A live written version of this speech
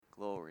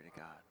Glory to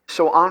God.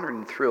 So honored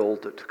and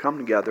thrilled to come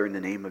together in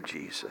the name of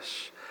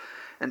Jesus.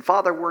 And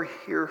Father, we're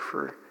here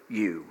for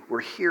you.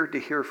 We're here to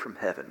hear from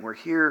heaven. We're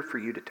here for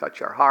you to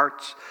touch our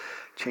hearts,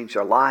 change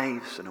our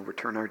lives, and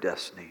overturn our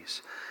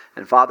destinies.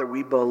 And Father,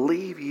 we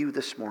believe you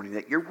this morning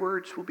that your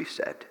words will be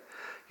said,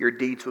 your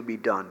deeds will be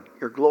done,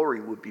 your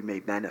glory will be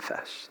made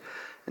manifest.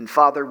 And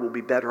Father, we'll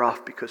be better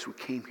off because we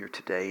came here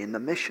today. And the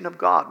mission of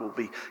God will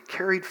be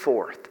carried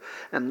forth.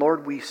 And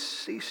Lord, we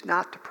cease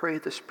not to pray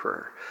this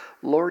prayer.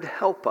 Lord,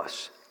 help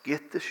us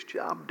get this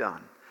job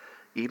done.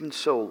 Even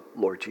so,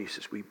 Lord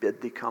Jesus, we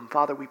bid thee come.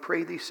 Father, we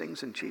pray these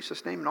things in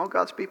Jesus' name. And all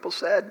God's people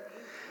said,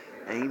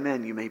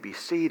 Amen. You may be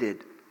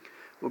seated.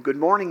 Well, good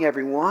morning,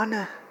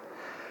 everyone.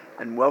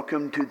 And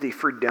welcome to the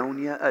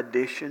Fredonia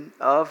edition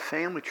of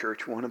Family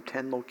Church, one of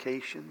 10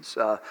 locations,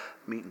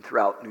 meeting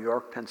throughout New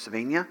York,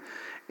 Pennsylvania.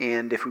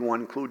 And if we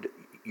want to include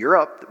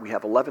Europe, we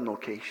have 11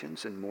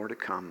 locations and more to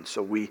come.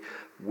 So we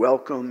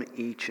welcome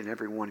each and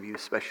every one of you,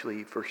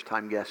 especially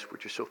first-time guests. We're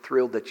just so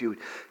thrilled that you would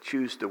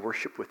choose to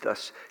worship with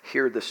us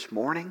here this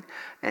morning.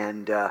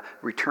 And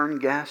return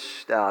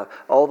guests,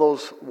 all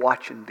those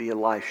watching via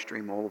live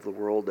stream all over the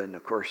world, and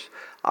of course,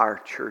 our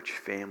church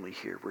family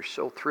here. We're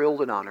so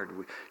thrilled and honored.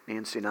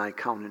 Nancy and I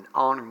count an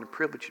honor and a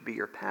privilege to be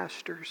your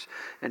pastors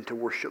and to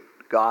worship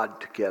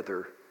God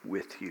together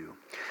with you.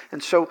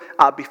 And so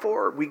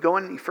before we go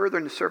any further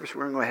in the service,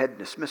 we're going to go ahead and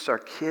dismiss our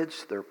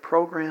kids, their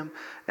program,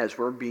 as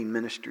we're being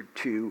ministered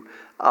to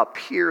up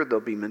here. They'll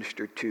be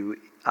ministered to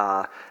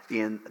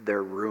in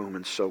their room.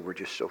 And so we're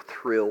just so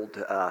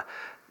thrilled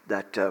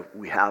that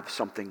we have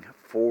something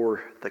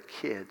for the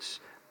kids.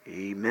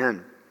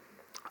 Amen.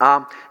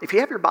 If you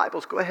have your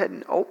Bibles, go ahead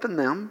and open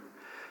them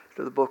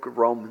to the book of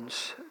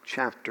Romans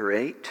chapter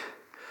 8.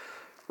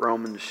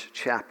 Romans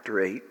chapter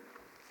 8.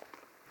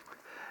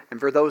 And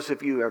for those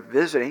of you who are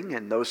visiting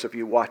and those of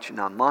you watching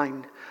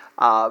online,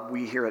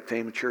 we here at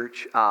Family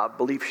Church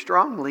believe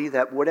strongly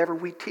that whatever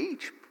we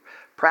teach,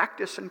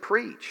 practice, and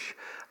preach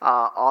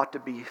ought to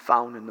be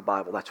found in the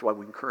Bible. That's why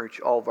we encourage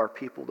all of our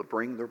people to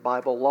bring their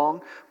Bible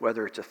along,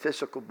 whether it's a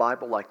physical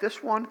Bible like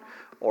this one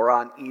or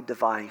on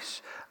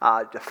e-device,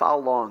 to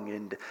follow along.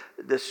 And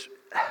this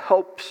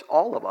helps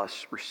all of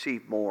us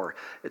receive more.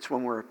 It's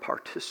when we're a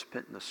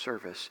participant in the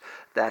service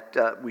that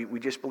we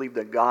just believe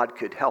that God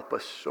could help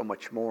us so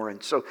much more.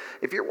 And so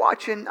if you're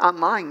watching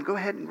online, go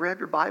ahead and grab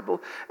your Bible.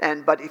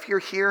 But if you're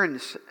here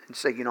and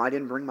say, I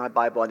didn't bring my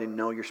Bible, I didn't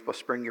know you're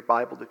supposed to bring your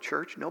Bible to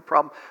church, no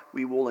problem.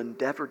 We will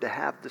endeavor to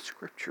have the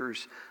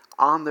scriptures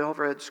on the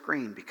overhead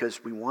screen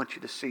because we want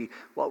you to see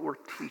what we're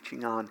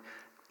teaching on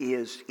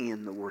is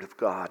in the Word of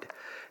God.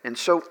 And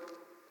so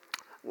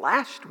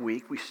last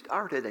week, we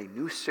started a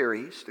new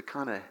series to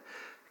kind of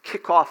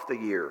kick off the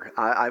year.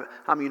 I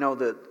mean,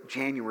 that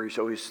January is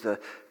always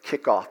the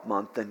kickoff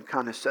month and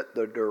kind of set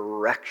the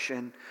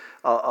direction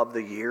of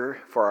the year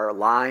for our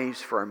lives,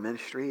 for our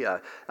ministry.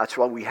 That's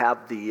why we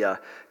have the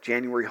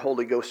January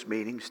Holy Ghost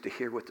meetings to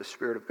hear what the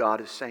Spirit of God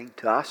is saying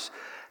to us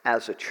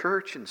as a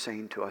church and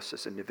saying to us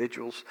as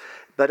individuals.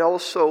 But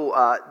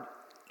also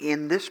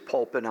in this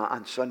pulpit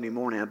on Sunday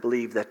morning, I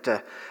believe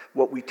that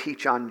what we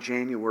teach on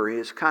January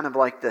is kind of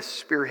like the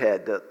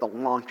spearhead, the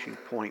launching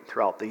point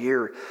throughout the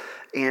year.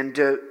 And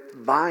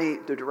by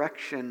the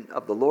direction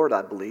of the Lord,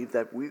 I believe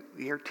that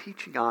we are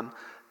teaching on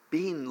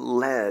being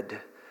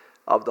led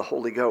of the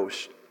Holy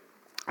Ghost.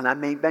 And I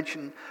made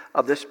mention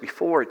of this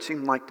before. It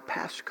seemed like the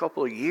past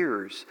couple of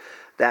years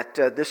that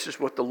this is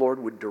what the Lord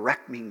would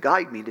direct me and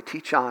guide me to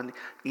teach on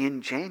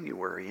in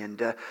January.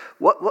 And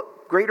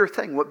what greater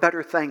thing, what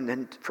better thing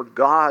than for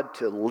God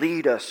to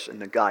lead us and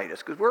to guide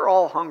us? Because we're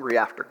all hungry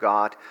after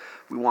God.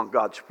 We want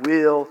God's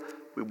will.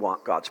 We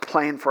want God's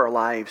plan for our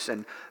lives.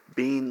 And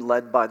being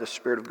led by the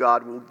Spirit of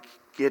God will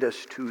get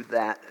us to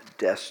that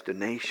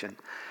destination.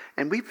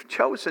 And we've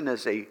chosen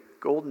as a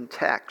golden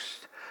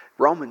text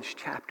Romans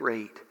chapter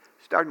 8,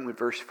 starting with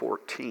verse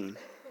 14.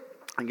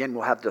 Again,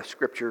 we'll have the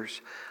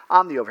scriptures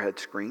on the overhead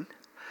screen.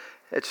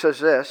 It says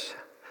this: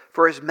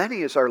 "For as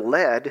many as are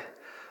led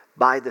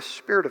by the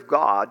Spirit of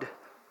God,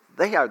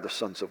 they are the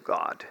sons of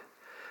God.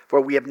 For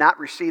we have not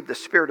received the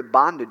spirit of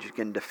bondage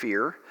again to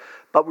fear,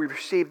 but we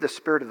received the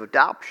spirit of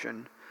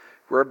adoption,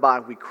 whereby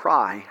we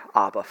cry,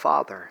 Abba,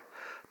 Father.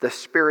 The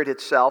Spirit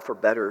itself, or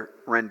better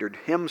rendered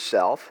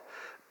Himself,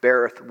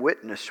 beareth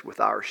witness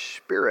with our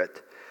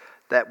spirit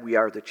that we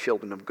are the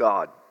children of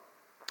God."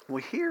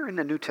 Well, here in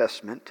the New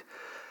Testament,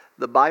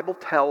 the Bible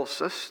tells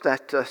us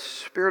that the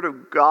Spirit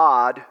of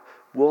God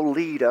will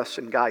lead us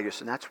and guide us.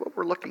 And that's what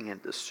we're looking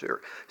at this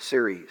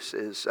series,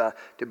 is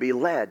to be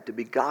led, to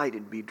be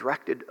guided, be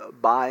directed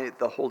by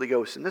the Holy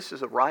Ghost. And this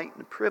is a right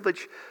and a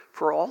privilege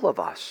for all of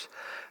us.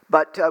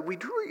 But we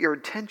drew your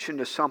attention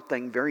to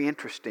something very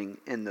interesting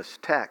in this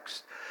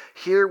text.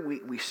 Here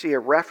we see a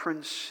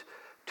reference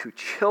to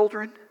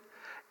children,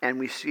 and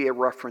we see a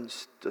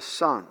reference to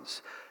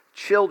sons.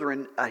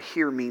 Children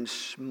here means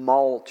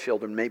small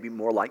children, maybe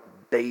more like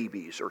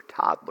babies or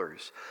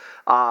toddlers.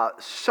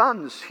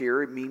 Sons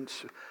here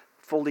means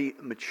fully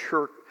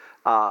mature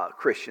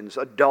Christians,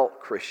 adult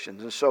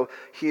Christians. And so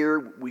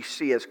here we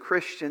see as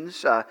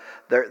Christians,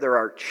 there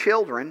are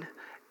children,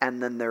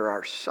 and then there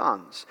are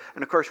sons.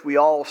 And of course, we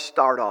all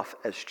start off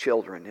as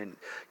children.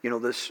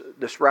 And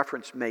this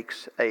reference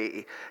makes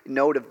a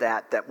note of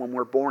that when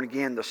we're born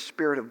again, the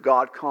Spirit of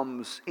God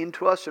comes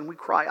into us and we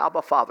cry,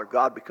 Abba, Father.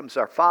 God becomes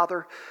our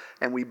Father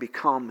and we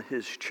become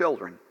His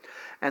children.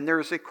 And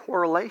there's a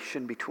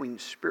correlation between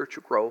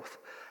spiritual growth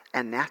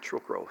and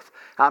natural growth.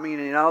 I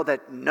mean,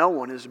 that no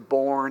one is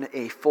born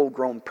a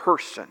full-grown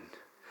person.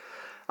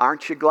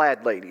 Aren't you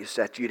glad, ladies,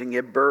 that you didn't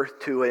give birth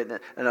to an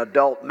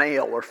adult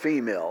male or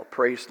female?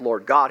 Praise the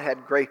Lord. God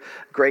had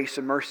grace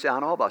and mercy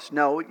on all of us.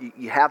 No,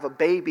 you have a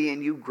baby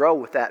and you grow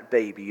with that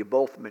baby. You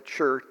both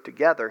mature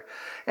together.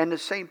 And the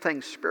same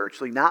thing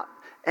spiritually. Not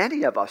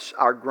any of us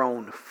are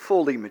grown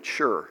fully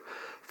mature,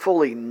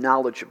 fully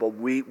knowledgeable.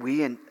 We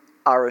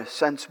are, in a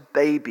sense,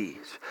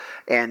 babies.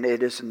 And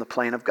it is in the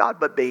plan of God,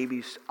 but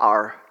babies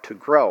are to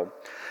grow.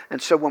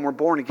 And so when we're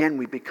born again,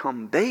 we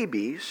become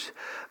babies,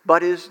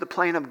 but it is the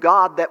plan of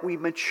God that we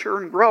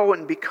mature and grow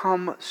and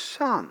become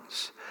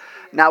sons.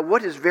 Now,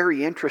 what is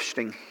very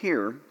interesting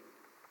here,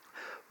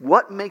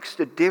 what makes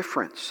the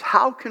difference?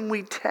 How can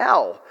we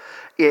tell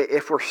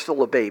if we're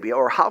still a baby?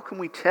 Or how can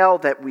we tell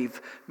that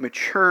we've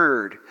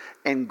matured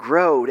and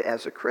grown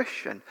as a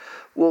Christian?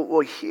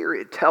 Well, here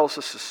it tells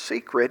us a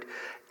secret.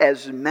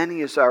 As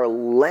many as are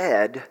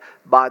led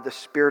by the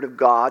Spirit of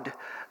God,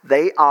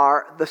 they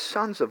are the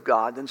sons of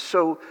God. And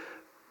so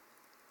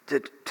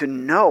to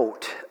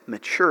note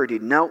maturity,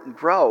 note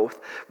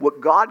growth,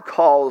 what God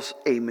calls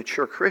a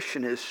mature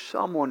Christian is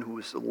someone who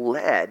is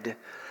led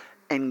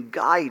and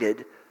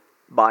guided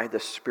by the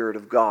Spirit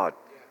of God.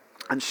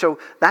 And so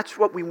that's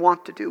what we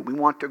want to do. We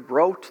want to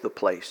grow to the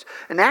place.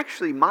 And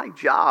actually, my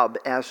job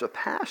as a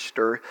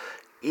pastor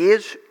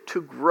is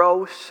to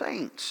grow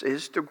saints,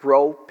 is to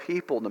grow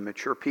people, to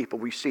mature people.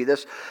 We see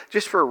this,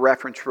 just for a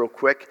reference real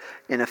quick,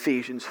 in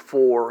Ephesians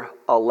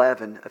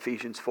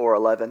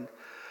 4:11.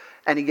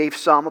 And He gave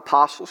some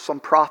apostles,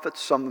 some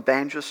prophets, some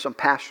evangelists, some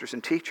pastors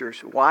and teachers.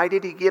 Why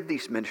did He give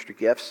these ministry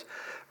gifts?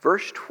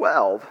 Verse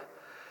 12,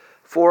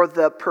 for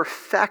the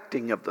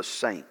perfecting of the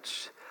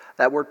saints.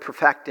 That word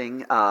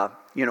perfecting, I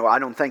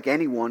don't think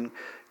anyone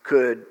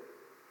could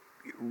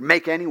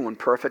make anyone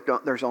perfect.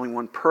 There's only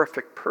one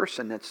perfect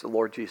person, that's the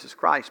Lord Jesus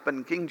Christ. But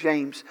in King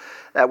James,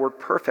 that word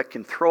perfect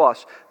can throw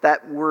us.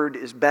 That word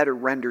is better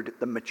rendered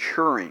the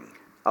maturing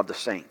of the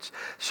saints.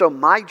 So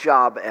my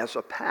job as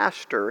a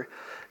pastor,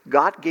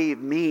 God gave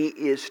me,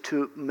 is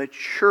to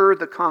mature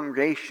the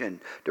congregation,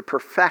 to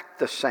perfect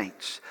the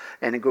saints.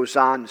 And it goes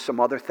on some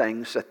other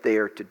things that they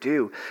are to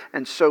do.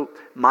 And so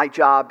my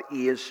job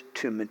is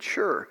to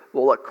mature.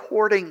 Well,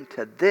 according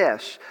to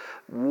this,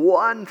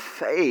 one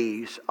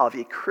phase of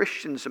a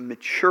Christian's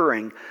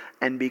maturing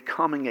and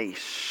becoming a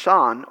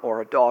son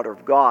or a daughter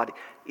of God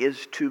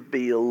is to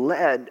be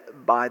led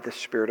by the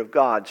Spirit of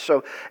God.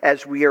 So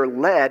as we are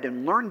led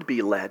and learn to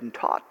be led and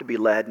taught to be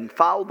led and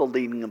follow the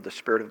leading of the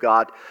Spirit of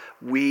God,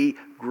 we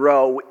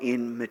grow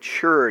in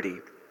maturity.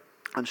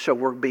 And so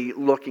we'll be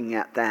looking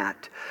at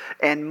that.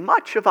 And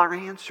much of our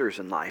answers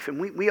in life, and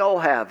we all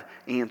have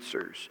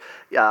answers.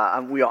 We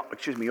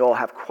all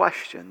have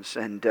questions,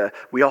 and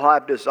we all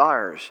have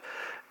desires.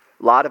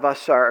 A lot of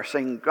us are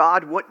saying,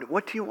 God, what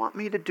do you want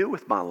me to do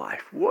with my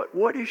life?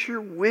 What is your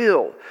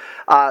will?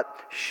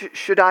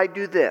 Should I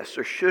do this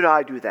or should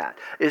I do that?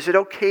 Is it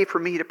okay for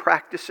me to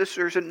practice this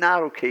or is it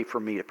not okay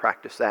for me to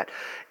practice that?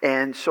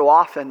 And so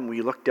often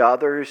we look to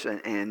others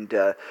and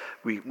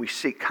we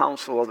seek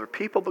counsel of other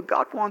people, but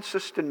God wants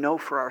us to know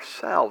for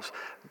ourselves.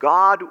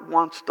 God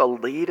wants to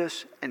lead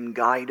us and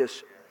guide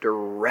us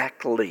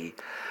directly.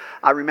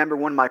 I remember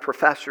one of my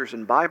professors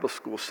in Bible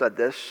school said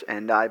this,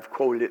 and I've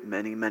quoted it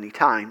many, many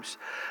times,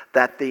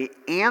 that the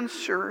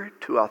answer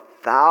to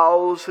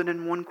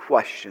 1,001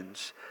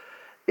 questions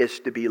is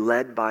to be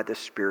led by the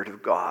Spirit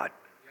of God.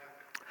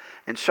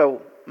 And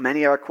so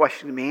many of our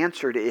questions can be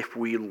answered if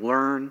we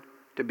learn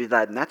to be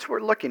led. And that's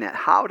what we're looking at,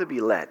 how to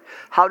be led,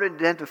 how to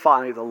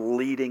identify the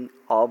leading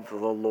of the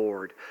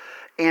Lord.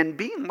 And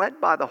being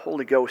led by the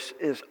Holy Ghost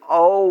has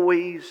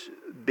always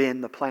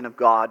been the plan of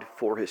God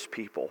for His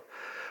people.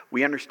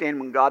 We understand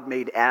when God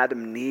made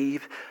Adam and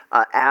Eve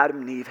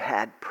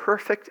had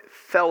perfect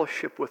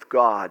fellowship with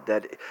God,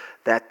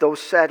 that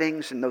those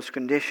settings and those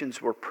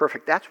conditions were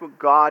perfect. That's what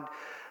God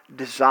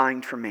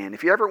designed for man.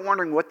 If you're ever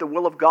wondering what the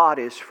will of God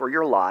is for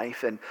your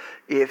life, and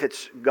if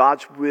it's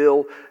God's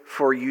will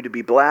for you to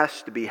be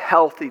blessed, to be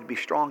healthy, to be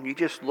strong, you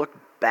just look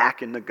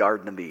back in the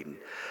Garden of Eden.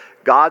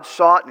 God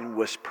saw it and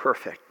was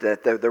perfect.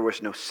 That there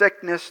was no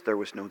sickness, there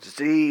was no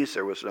disease,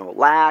 there was no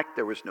lack,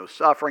 there was no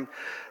suffering.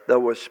 There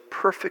was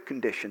perfect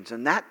conditions.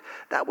 And that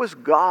was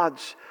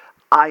God's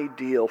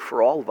ideal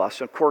for all of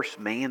us. Of course,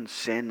 man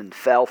sinned and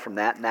fell from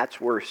that, and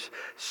that's where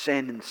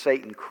sin and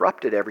Satan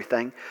corrupted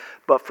everything.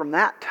 But from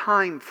that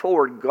time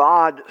forward,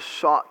 God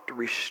sought to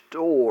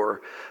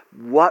restore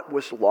what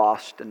was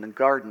lost in the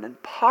garden.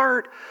 And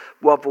part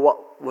of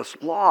what was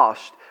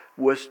lost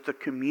was the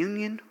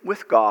communion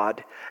with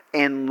God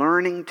and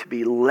learning to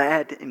be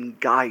led and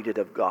guided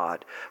of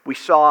God. We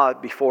saw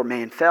before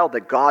man fell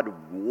that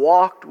God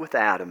walked with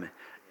Adam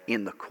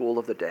in the cool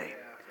of the day.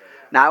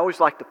 Now, I always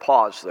like to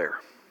pause there.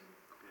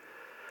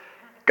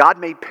 God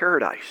made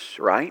paradise,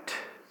 right?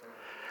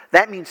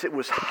 That means it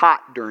was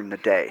hot during the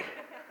day.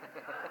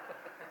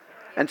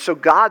 And so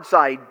God's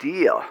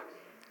idea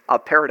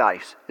of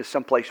paradise is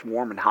someplace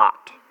warm and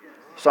hot,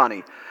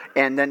 sunny.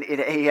 And then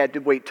he had to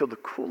wait till the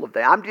cool of the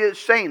day. I'm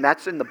just saying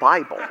that's in the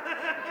Bible.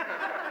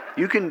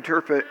 You can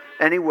interpret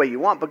any way you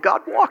want, but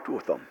God walked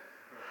with them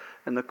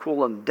in the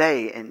cool of the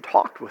day and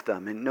talked with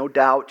them and no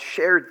doubt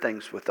shared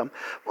things with them.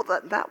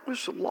 Well, that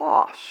was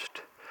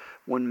lost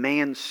when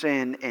man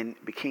sinned and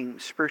became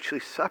spiritually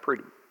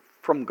separated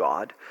from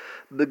God.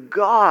 The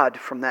God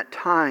from that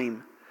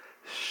time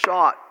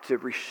sought to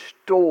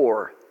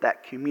restore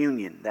that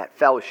communion, that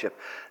fellowship,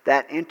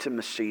 that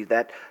intimacy,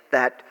 that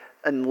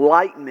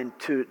enlightenment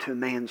to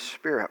man's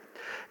spirit.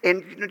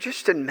 And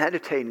just in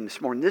meditating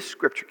this morning, this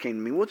scripture came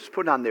to me. We'll just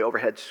put it on the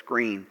overhead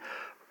screen.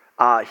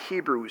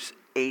 Hebrews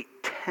 8,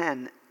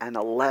 10, and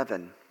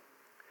 11.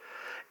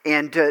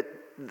 And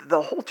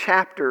the whole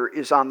chapter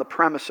is on the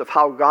premise of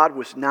how God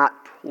was not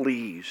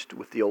pleased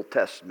with the Old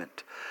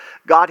Testament.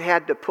 God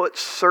had to put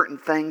certain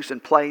things in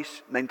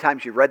place. Many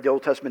times you read the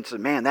Old Testament and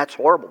say, man, that's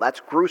horrible, that's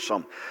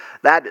gruesome.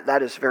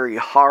 That is very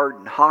hard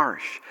and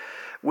harsh.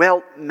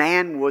 Well,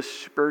 man was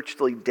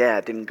spiritually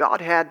dead, and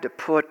God had to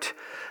put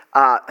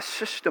a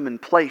system in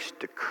place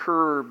to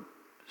curb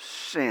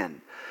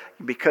sin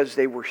because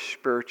they were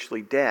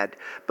spiritually dead.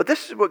 But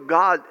this is what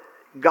God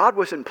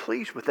wasn't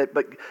pleased with it,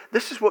 but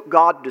this is what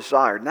God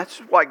desired, and that's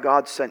why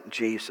God sent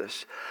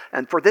Jesus.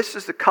 And for this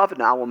is the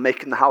covenant I will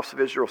make in the house of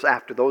Israel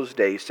after those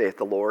days, saith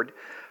the Lord,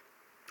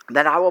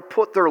 that I will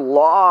put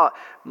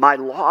my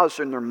laws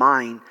in their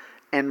mind,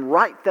 and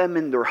write them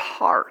in their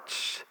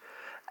hearts.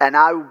 And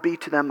I will be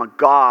to them a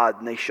God,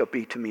 and they shall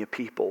be to me a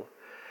people.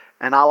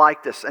 And I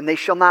like this. And they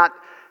shall not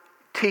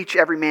teach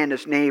every man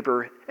his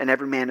neighbor and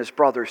every man his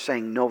brother,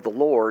 saying, know the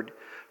Lord,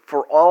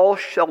 for all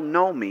shall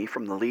know me,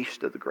 from the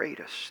least to the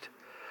greatest.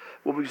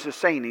 What was he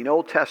saying? In the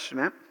Old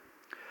Testament,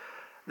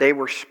 they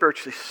were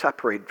spiritually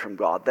separated from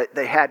God.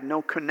 They had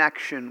no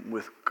connection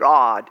with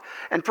God.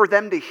 And for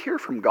them to hear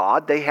from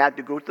God, they had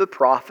to go to the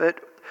prophet,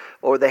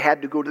 or they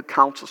had to go to the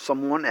counsel of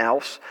someone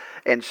else,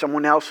 and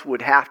someone else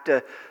would have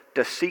to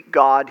seek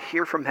God,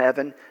 hear from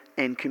heaven,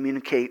 and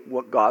communicate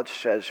what God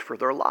says for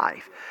their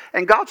life.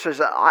 And God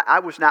says, I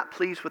was not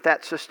pleased with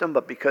that system,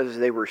 but because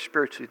they were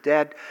spiritually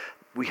dead,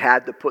 we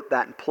had to put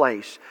that in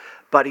place.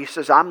 But he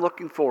says, I'm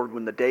looking forward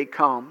when the day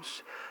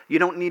comes. You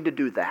don't need to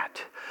do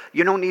that.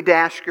 You don't need to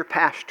ask your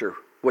pastor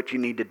what you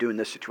need to do in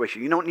this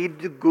situation. You don't need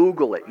to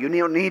Google it. You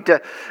don't need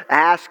to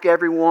ask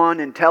everyone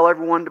and tell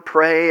everyone to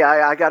pray.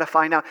 I got to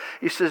find out.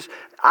 He says,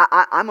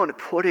 I'm going to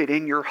put it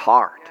in your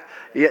heart.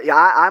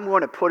 I'm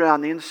going to put it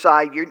on the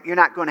inside. You're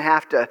not going to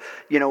have to,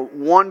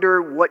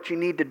 wonder what you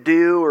need to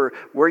do or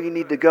where you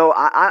need to go.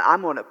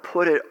 I'm going to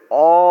put it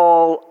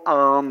all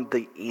on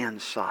the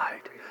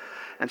inside.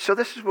 And so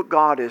this is what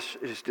God is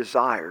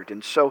desired.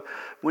 And so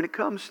when it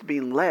comes to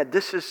being led,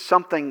 this is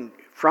something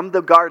from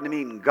the Garden of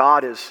Eden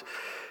God has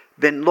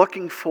been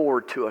looking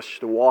forward to us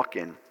to walk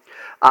in.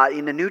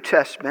 In the New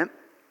Testament,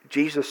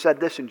 Jesus said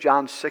this in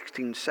John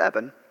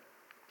 16:7.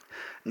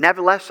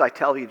 Nevertheless, I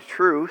tell you the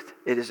truth,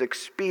 it is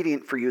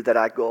expedient for you that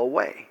I go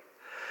away.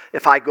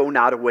 If I go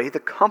not away, the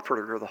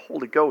Comforter, or the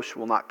Holy Ghost,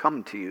 will not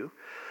come to you.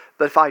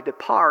 But if I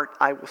depart,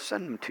 I will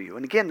send him to you.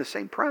 And again, the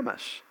same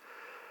premise.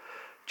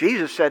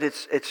 Jesus said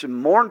it's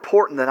more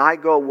important that I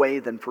go away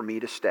than for me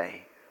to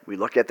stay. We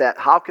look at that.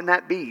 How can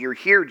that be? You're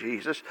here,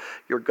 Jesus.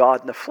 You're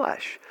God in the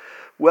flesh.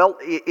 Well,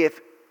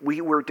 if we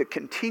were to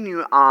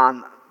continue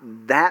on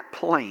that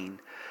plane,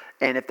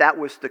 and if that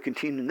was to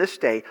continue in this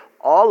day,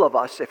 all of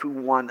us, if we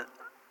want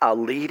a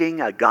leading,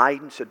 a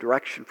guidance, a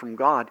direction from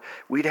God,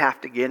 we'd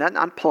have to get on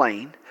a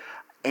plane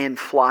and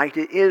fly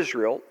to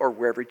Israel or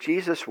wherever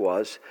Jesus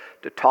was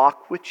to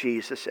talk with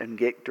Jesus and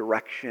get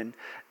direction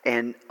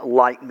and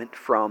enlightenment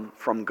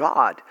from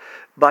God.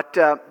 But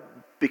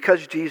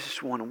because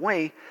Jesus went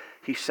away,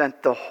 he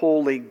sent the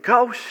Holy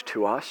Ghost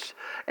to us,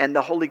 and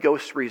the Holy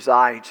Ghost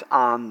resides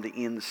on the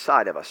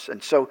inside of us.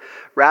 And so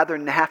rather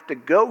than have to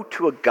go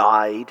to a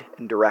guide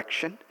and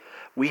direction,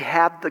 we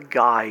have the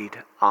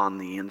guide on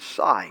the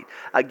inside.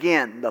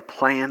 Again, the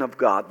plan of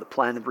God, the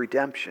plan of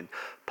redemption.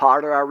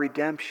 Part of our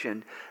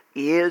redemption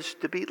is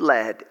to be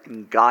led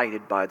and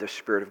guided by the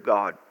Spirit of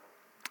God.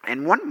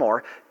 And one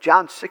more,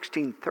 John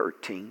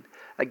 16:13.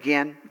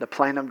 Again, the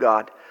plan of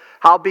God.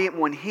 Howbeit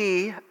when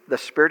he, the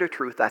Spirit of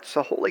truth, that's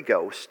the Holy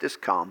Ghost, is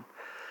come,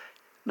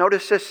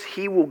 notice this,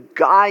 he will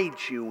guide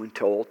you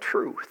into all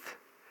truth.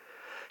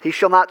 He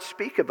shall not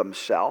speak of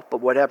himself, but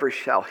whatever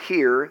shall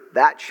hear,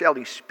 that shall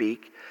he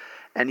speak,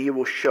 and he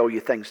will show you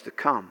things to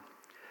come.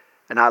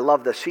 And I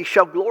love this. He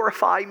shall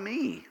glorify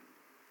me.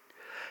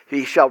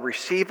 He shall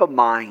receive of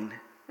mine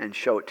and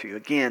show it to you.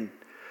 Again,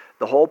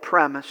 the whole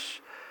premise,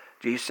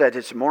 Jesus said,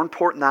 it's more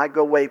important that I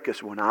go away,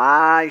 because when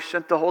I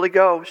sent the Holy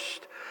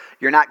Ghost,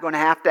 you're not going to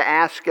have to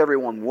ask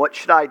everyone, what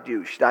should I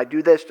do? Should I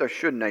do this or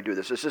shouldn't I do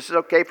this? Is this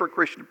okay for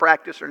Christian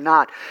practice or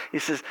not? He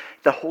says,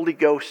 the Holy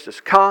Ghost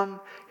has come.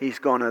 He's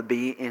going to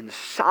be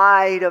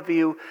inside of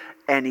you,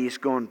 and He's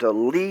going to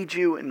lead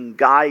you and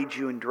guide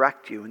you and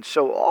direct you. And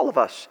so all of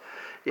us,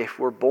 if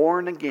we're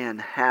born again,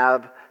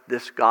 have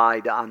this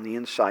guide on the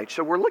inside.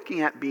 So we're looking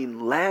at being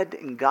led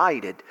and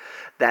guided,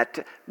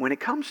 that when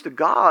it comes to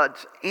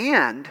God's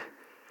and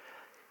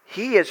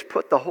He has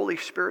put the Holy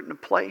Spirit in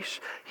place.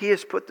 He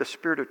has put the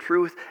Spirit of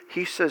truth.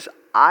 He says,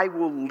 I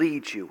will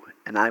lead you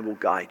and I will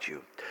guide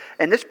you.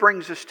 And this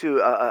brings us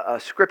to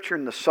a scripture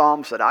in the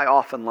Psalms that I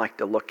often like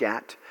to look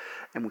at.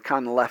 And we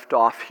kind of left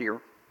off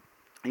here.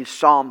 In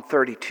Psalm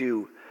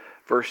 32,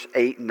 verse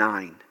 8 and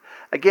 9.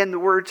 Again, the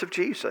words of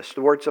Jesus,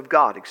 the words of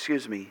God,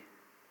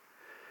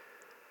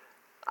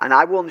 And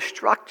I will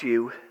instruct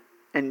you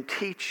and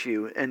teach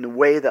you in the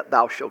way that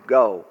thou shalt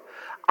go.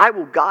 I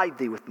will guide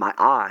thee with my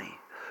eye.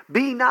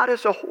 Be not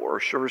as a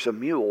horse or as a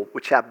mule,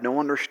 which have no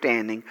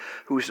understanding,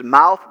 whose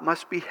mouth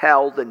must be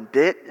held in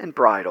bit and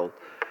bridle,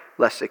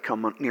 lest they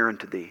come near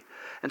unto thee.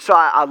 And so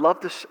I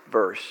love this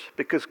verse,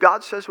 because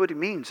God says what He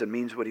means and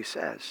means what He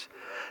says.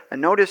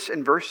 And notice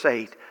in verse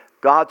 8,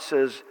 God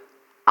says,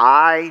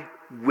 I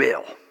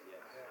will.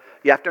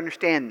 You have to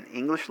understand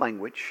English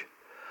language.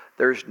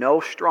 There's no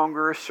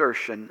stronger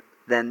assertion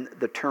than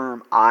the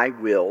term I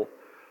will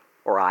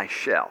or I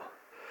shall.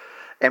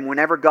 And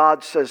whenever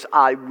God says,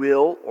 I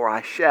will or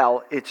I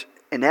shall, it's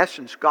in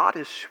essence, God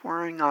is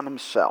swearing on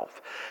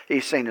Himself.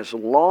 He's saying, as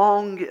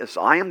long as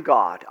I am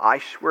God, I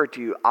swear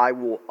to you, I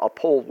will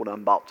uphold what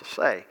I'm about to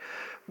say.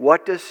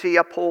 What does He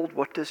uphold?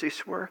 What does He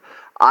swear?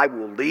 I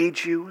will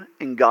lead you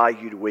and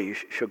guide you the way you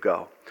should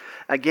go.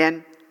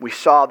 Again, we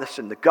saw this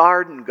in the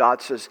garden.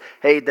 God says,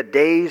 hey, the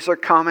days are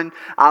coming.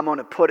 I'm going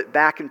to put it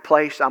back in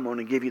place. I'm going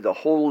to give you the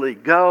Holy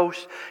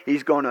Ghost.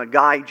 He's going to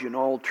guide you in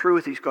all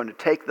truth. He's going to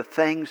take the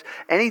things,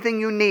 anything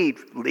you need,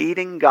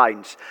 leading,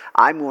 guidance.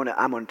 I'm going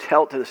to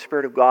tell it to the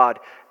Spirit of God,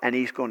 and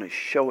He's going to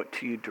show it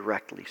to you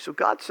directly. So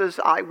God says,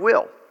 I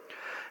will.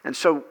 And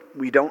so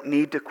we don't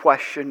need to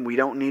question. We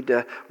don't need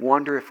to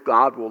wonder if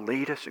God will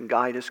lead us and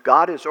guide us.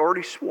 God has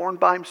already sworn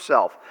by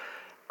Himself,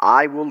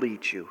 I will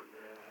lead you.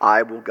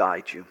 I will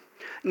guide you.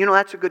 You know,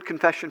 that's a good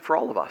confession for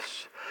all of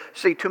us.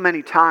 See, too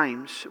many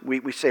times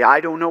we say, I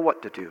don't know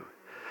what to do.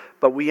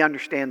 But we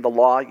understand the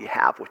law. You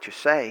have what you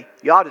say.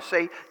 You ought to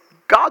say,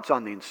 God's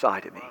on the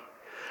inside of me.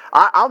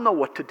 I'll know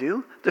what to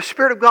do. The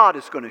Spirit of God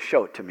is going to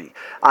show it to me.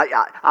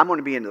 I'm going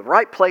to be in the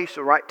right place at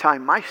the right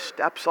time. My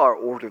steps are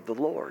ordered of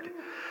the Lord.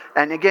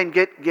 And again,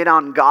 get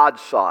on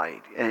God's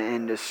side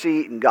and to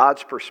see it in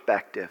God's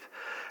perspective.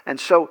 And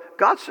so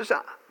God says,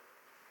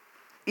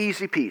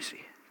 easy peasy,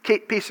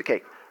 piece of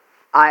cake.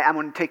 I'm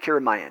going to take care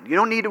of my end. You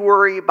don't need to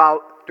worry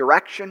about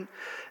direction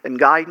and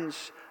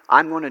guidance.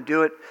 I'm going to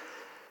do it.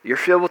 You're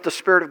filled with the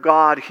Spirit of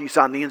God. He's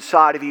on the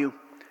inside of you.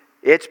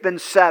 It's been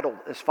settled.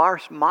 As far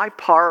as my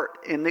part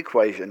in the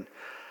equation,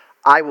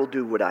 I will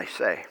do what I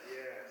say.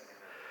 Yes.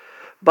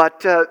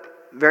 But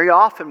very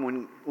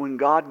often when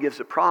God gives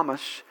a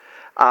promise,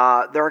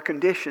 there are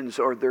conditions,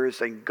 or there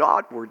is a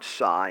Godward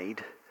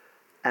side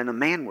and a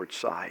manward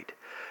side.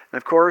 And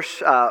of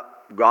course,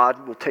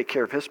 God will take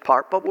care of His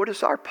part, but what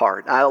is our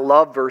part? I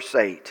love verse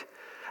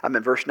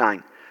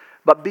 9.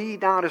 But be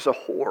not as a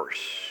horse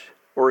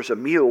or as a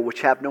mule,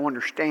 which have no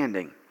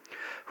understanding,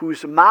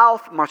 whose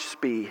mouth must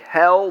be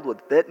held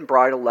with bit and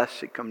bridle,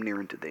 lest it come near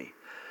unto thee.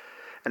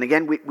 And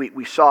again,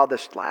 we saw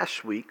this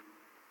last week.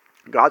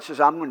 God says,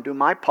 I'm going to do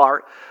my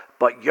part,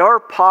 but your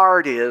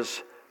part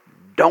is,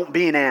 don't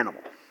be an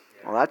animal.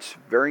 Well, that's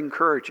very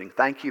encouraging.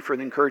 Thank you for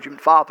the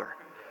encouragement, Father.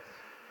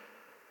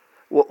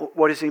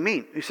 What does He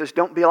mean? He says,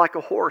 don't be like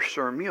a horse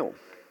or a mule.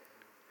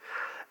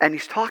 And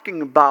He's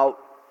talking about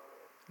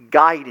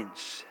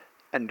guidance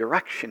and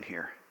direction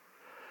here.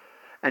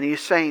 And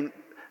He's saying,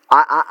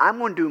 I'm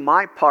going to do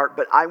my part,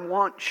 but I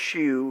want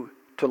you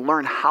to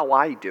learn how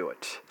I do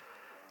it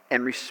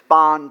and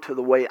respond to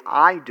the way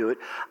I do it.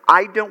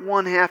 I don't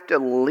want to have to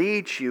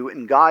lead you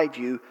and guide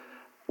you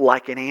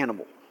like an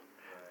animal,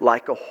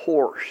 like a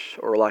horse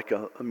or like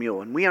a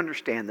mule. And we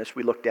understand this.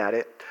 We looked at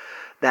it.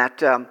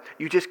 That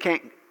you just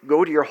can't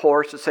go to your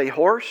horse and say,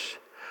 horse,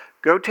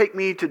 go take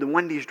me to the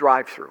Wendy's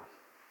drive-thru.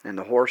 And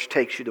the horse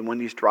takes you to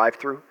Wendy's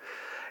drive-thru.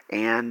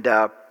 And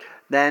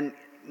then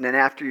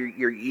after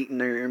you're eating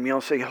your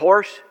meal, say,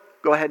 horse,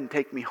 go ahead and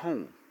take me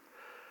home.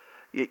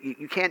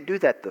 You can't do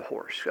that to the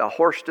horse. A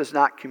horse does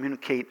not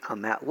communicate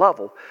on that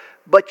level.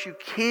 But you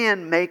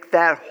can make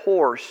that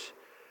horse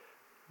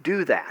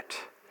do that.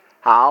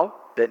 How?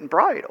 Bit and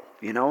bridle.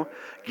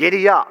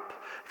 Giddy up.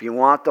 If you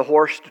want the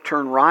horse to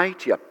turn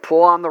right, you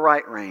pull on the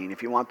right rein.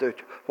 If you want the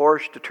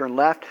horse to turn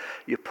left,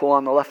 you pull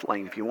on the left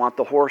rein. If you want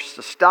the horse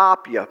to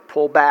stop, you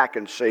pull back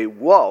and say,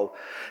 whoa.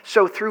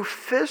 So through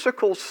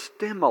physical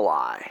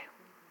stimuli,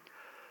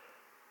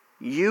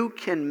 you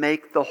can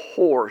make the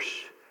horse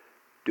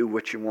do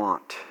what you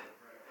want.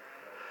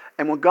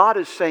 And what God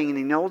is saying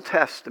in the Old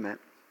Testament,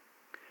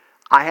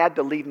 I had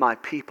to lead my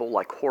people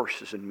like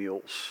horses and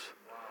mules.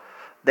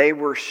 They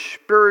were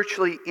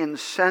spiritually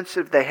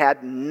insensitive. They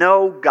had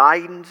no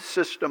guidance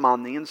system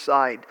on the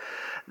inside.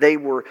 They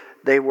were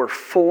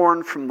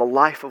foreign from the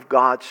life of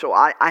God. So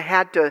I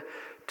had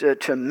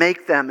to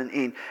make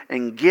them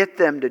and get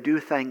them to do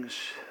things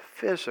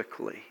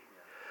physically.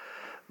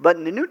 But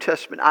in the New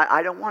Testament,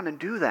 I don't want to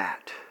do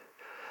that.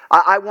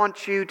 I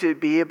want you to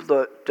be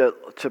able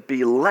to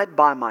be led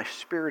by my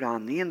Spirit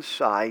on the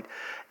inside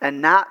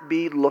and not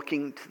be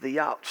looking to the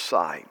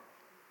outside.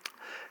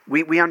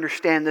 We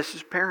understand this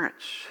as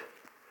parents.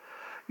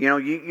 You know,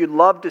 you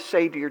love to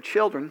say to your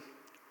children,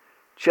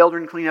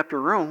 clean up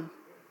your room.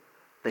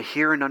 They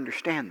hear and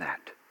understand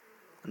that.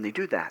 And they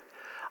do that.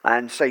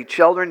 And say,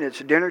 children, it's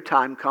dinner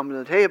time, come to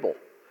the table.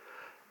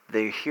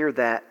 They hear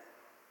that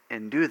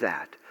and do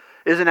that.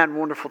 Isn't that a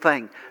wonderful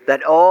thing?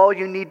 That all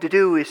you need to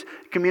do is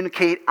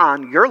communicate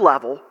on your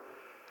level.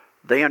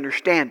 They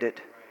understand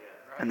it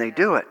and they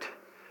do it.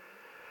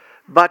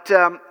 But,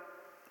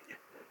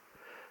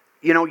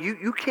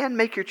 you can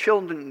make your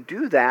children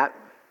do that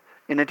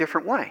in a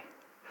different way.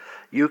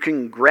 You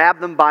can grab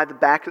them by the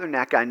back of their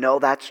neck. I know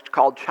that's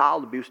called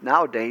child abuse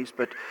nowadays,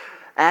 but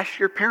ask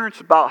your parents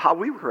about how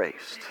we were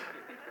raised.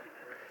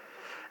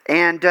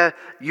 And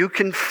you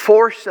can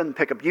force them to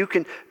pick up. You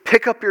can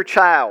pick up your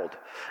child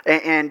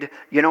and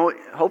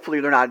hopefully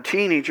they're not a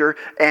teenager,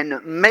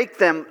 and make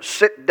them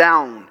sit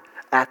down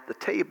at the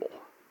table.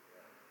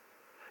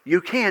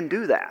 You can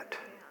do that.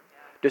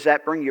 Does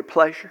that bring you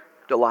pleasure,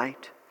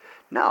 delight?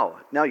 No,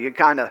 you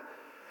kind of,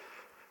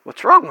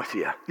 what's wrong with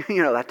you?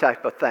 That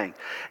type of thing.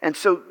 And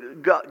so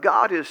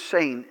God is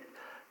saying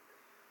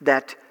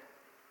that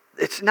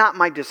it's not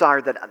my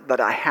desire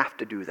that I have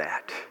to do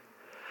that.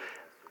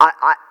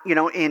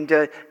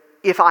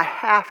 If I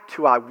have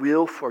to, I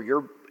will for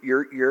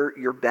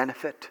your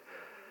benefit.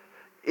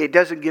 It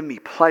doesn't give me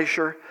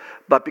pleasure,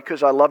 but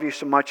because I love you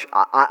so much,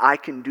 I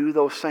can do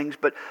those things.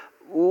 But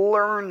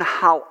learn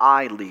how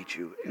I lead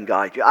you and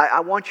guide you.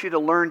 I want you to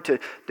learn to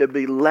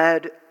be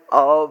led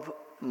of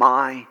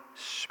my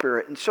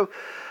Spirit. And so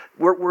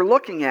we're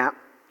looking at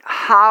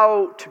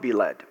how to be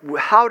led,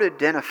 how to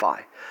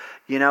identify,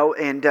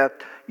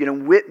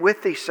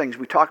 with these things,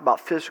 we talk about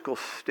physical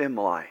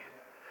stimuli.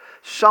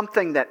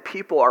 Something that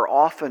people are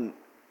often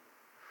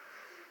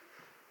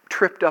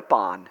tripped up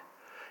on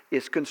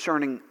is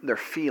concerning their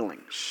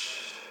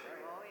feelings.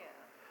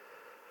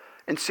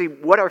 And see,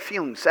 what are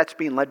feelings? That's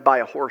being led by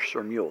a horse or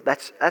a mule.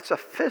 That's a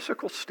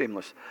physical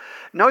stimulus.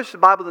 Notice the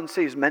Bible doesn't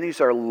say as many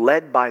as are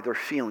led by their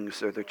feelings,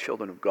 they're the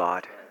children of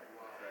God.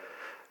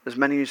 As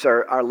many as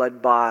are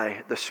led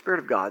by the Spirit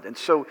of God. And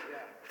so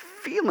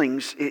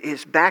feelings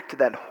is back to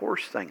that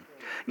horse thing.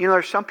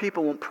 There's some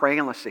people who won't pray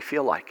unless they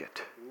feel like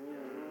it.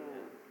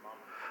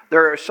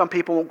 There are some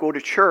people who won't go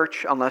to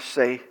church unless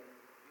they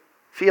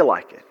feel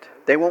like it.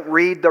 They won't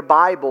read their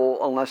Bible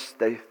unless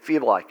they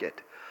feel like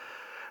it.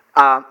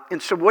 And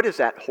so what is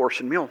that, horse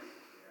and mule?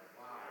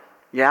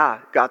 Yeah,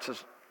 God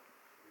says,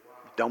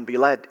 don't be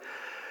led.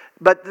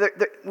 But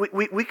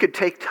we could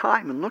take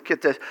time and look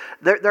at this.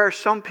 There are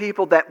some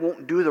people that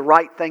won't do the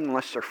right thing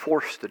unless they're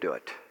forced to do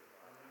it.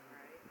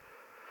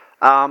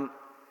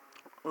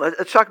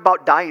 Let's talk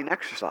about diet and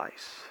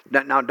exercise.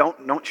 Now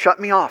don't shut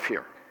me off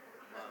here.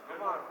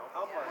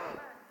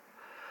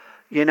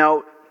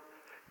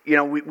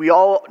 We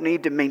all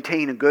need to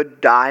maintain a good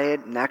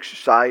diet and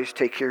exercise,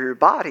 take care of your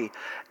body.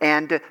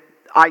 And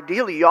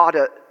ideally, you ought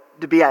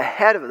to be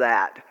ahead of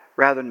that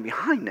rather than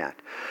behind that.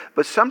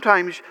 But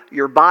sometimes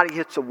your body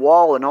hits a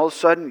wall and all of a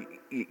sudden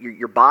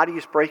your body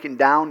is breaking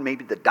down.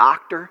 Maybe the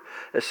doctor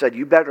has said,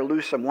 you better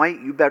lose some weight,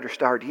 you better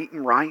start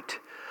eating right.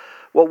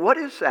 Well, what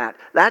is that?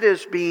 That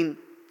is being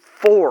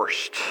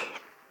forced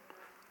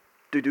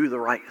to do the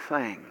right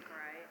thing.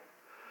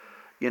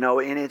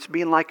 And it's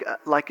being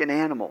like an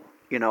animal.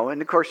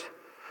 And of course,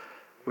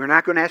 we're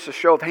not going to ask a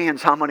show of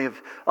hands how many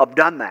have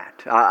done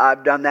that.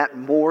 I've done that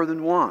more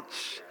than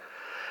once.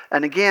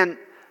 And again,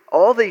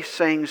 all these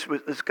things,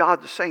 as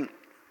God is saying,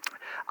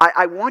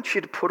 I want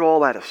you to put all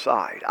that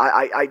aside.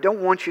 I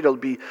don't want you to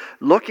be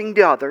looking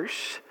to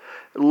others,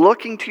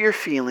 looking to your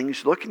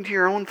feelings, looking to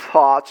your own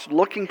thoughts,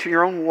 looking to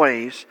your own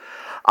ways.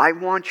 I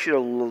want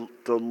you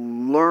to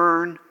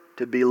learn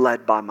to be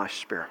led by my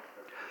Spirit.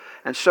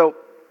 And so,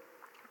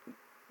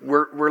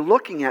 we're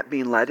looking at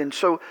being led, and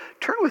so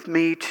turn with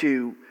me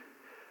to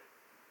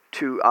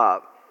 1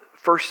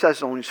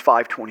 Thessalonians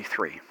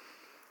 5:23.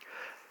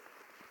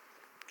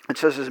 It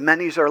says, as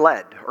many as are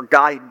led or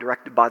guided,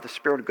 directed by the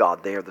Spirit of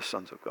God, they are the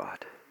sons of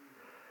God.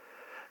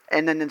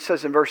 And then it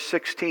says in verse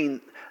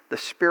 16, the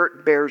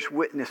Spirit bears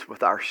witness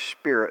with our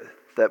spirit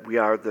that we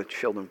are the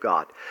children of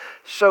God.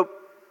 So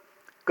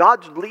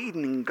God's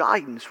leading and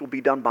guidance will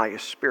be done by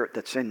His Spirit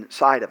that's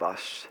inside of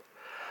us.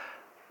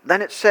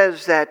 Then it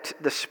says that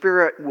the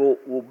Spirit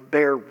will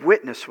bear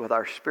witness with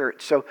our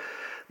spirit. So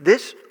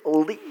this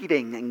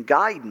leading and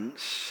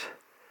guidance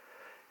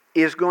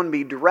is going to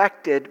be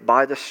directed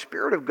by the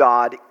Spirit of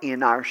God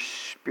in our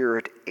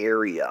spirit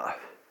area.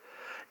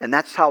 And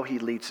that's how He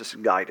leads us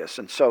and guides us.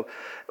 And so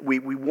we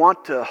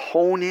want to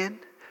hone in.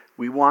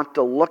 We want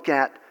to look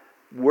at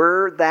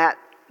where that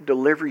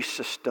delivery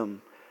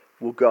system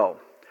will go.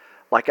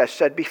 Like I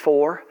said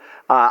before,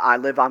 I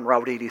live on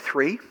Route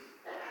 83,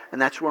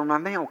 and that's where my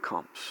mail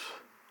comes.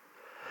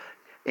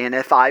 And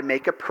if I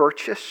make a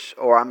purchase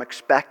or I'm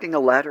expecting a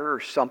letter or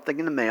something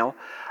in the mail,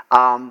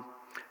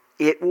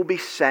 it will be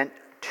sent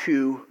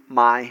to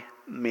my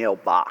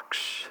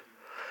mailbox.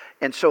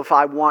 And so if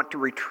I want to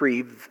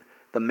retrieve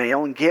the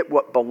mail and get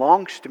what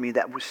belongs to me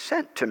that was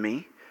sent to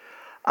me,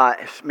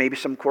 maybe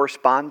some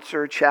correspondence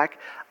or a check,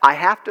 I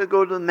have to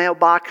go to the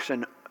mailbox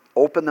and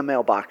open the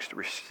mailbox to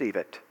receive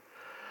it.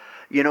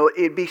 You know,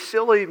 it'd be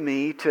silly of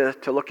me to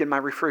look in my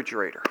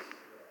refrigerator.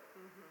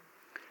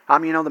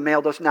 The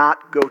mail does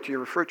not go to your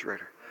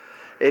refrigerator.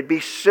 It'd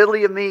be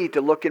silly of me to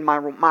look in my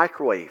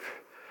microwave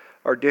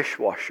or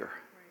dishwasher.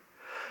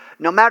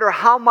 No matter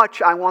how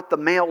much I want the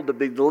mail to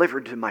be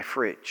delivered to my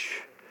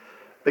fridge,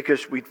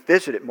 because we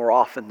visit it more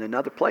often than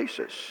other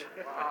places.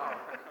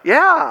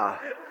 Yeah.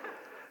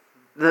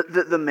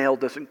 The mail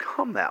doesn't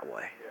come that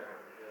way.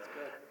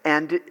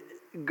 And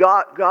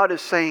God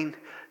is saying,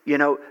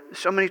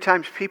 so many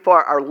times people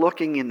are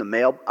looking in the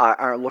mail,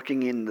 are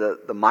looking in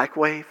the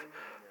microwave,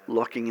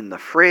 looking in the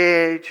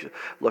fridge,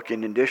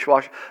 looking in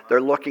dishwasher.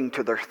 They're looking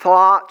to their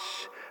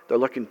thoughts. They're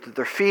looking to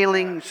their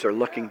feelings. They're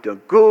looking to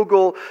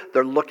Google.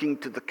 They're looking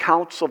to the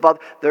counsel of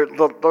others. They're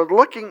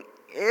looking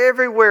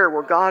everywhere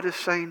where God is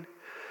saying,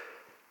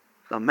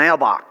 the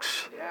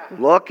mailbox. Yeah.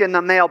 Look in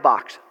the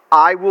mailbox.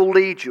 I will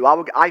lead you.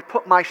 I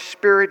put my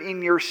Spirit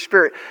in your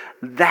spirit.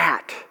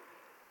 That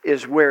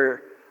is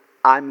where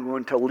I'm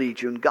going to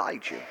lead you and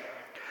guide you.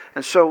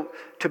 And so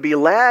to be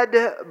led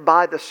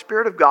by the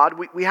Spirit of God,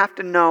 we have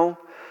to know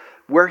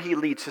where He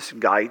leads us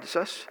and guides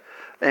us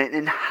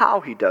and how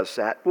He does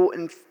that. Well,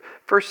 in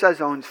 1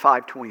 Thessalonians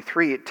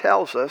 5:23, it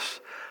tells us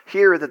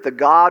here that the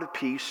God of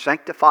peace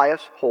sanctify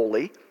us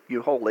wholly,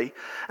 you holy,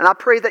 and I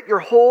pray that your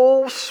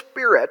whole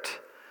spirit,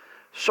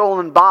 soul,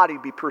 and body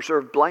be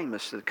preserved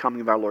blameless to the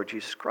coming of our Lord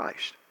Jesus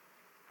Christ.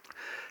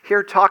 Here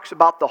it talks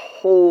about the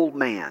whole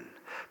man,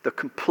 the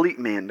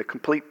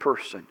complete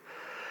person.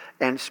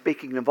 And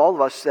speaking of all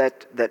of us,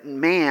 that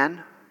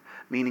man,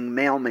 meaning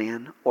male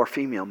man or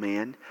female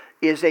man,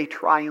 is a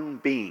triune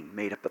being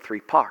made up of three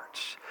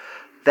parts.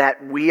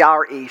 That we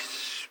are a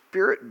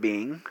spirit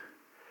being,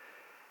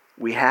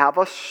 we have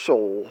a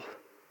soul,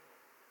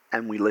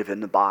 and we live in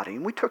the body.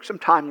 And we took some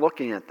time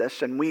looking at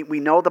this, and we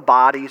know the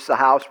body's the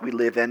house we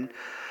live in.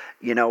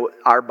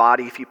 Our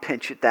body, if you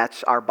pinch it,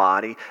 that's our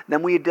body.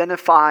 Then we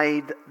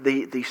identified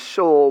the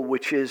soul,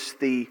 which is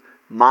the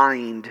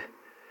mind,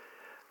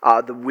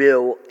 the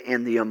will,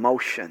 and the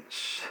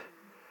emotions.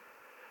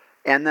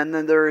 And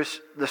then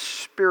there's the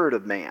spirit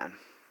of man,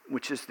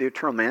 which is the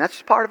eternal man.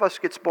 That's part of us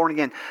gets born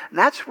again. And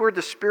that's where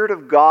the Spirit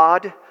of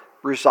God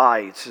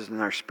resides, is in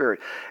our spirit.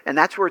 And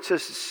that's where it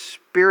says the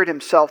Spirit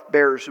Himself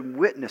bears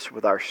witness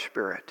with our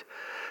spirit.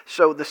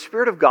 So the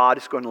Spirit of God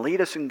is going to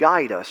lead us and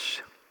guide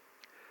us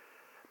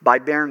by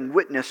bearing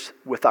witness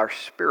with our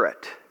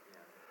spirit.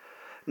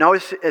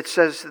 Notice it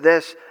says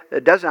this,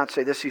 it does not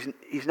say this,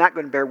 He's not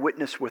going to bear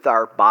witness with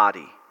our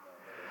body.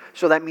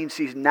 So that means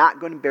He's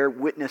not going to bear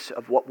witness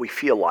of what we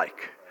feel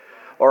like,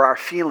 or our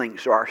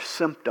feelings, or our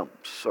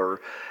symptoms,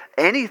 or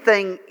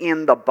anything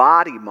in the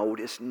body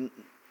mode.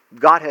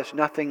 God has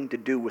nothing to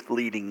do with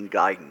leading and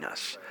guiding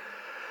us.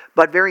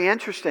 But very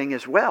interesting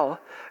as well,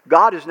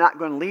 God is not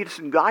going to lead us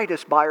and guide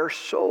us by our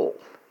soul.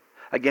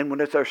 Again,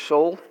 when it's our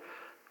soul,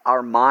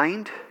 our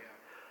mind,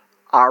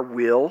 our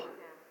will,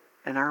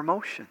 and our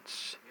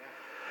emotions.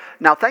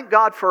 Now, thank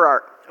God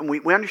for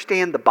we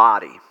understand the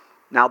body.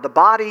 Now, the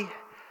body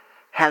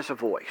has a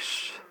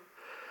voice.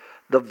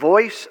 The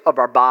voice of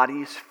our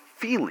body is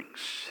feelings.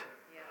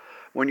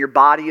 When your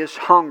body is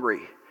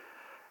hungry,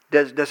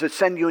 does it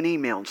send you an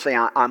email and say,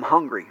 I'm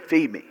hungry,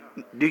 feed me?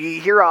 Do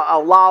you hear a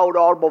loud,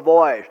 audible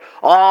voice?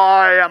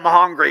 I am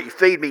hungry,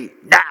 feed me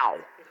now.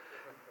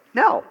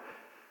 No.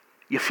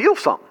 You feel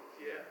something.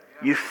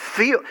 You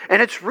feel,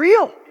 and it's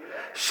real.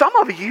 Some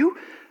of you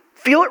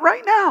feel it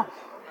right now.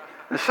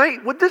 And say,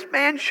 would this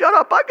man shut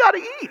up? I got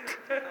to eat.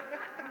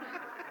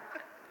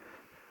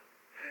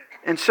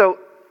 And so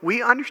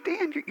we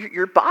understand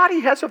your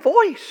body has a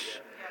voice.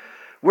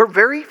 We're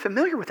very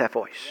familiar with that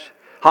voice.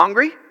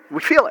 Hungry?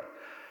 We feel it.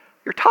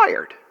 You're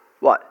tired.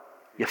 What?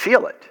 You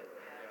feel it.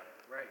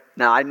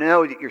 Now, I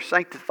know that you're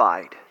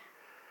sanctified.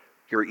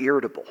 You're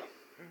irritable.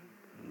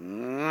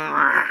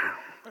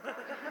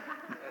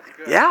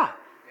 Yeah.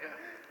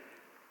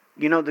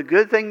 The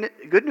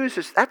good news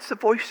is that's the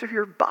voice of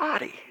your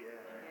body.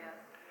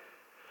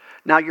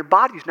 Now, your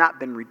body's not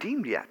been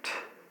redeemed yet.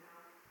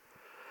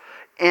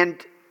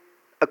 And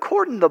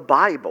according to the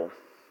Bible,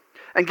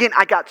 again,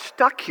 I got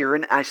stuck here,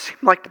 and I seem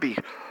like to be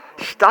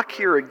stuck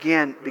here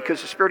again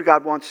because the Spirit of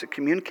God wants to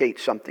communicate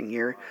something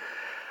here.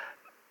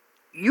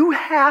 You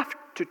have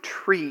to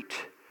treat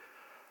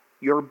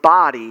your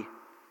body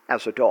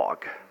as a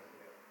dog.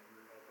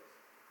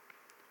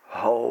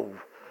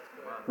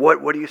 whoa,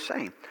 what are you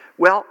saying?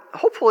 Well,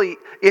 hopefully,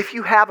 if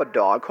you have a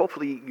dog,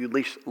 hopefully you at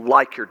least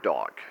like your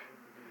dog.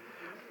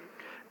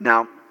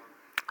 Now,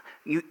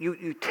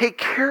 you take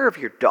care of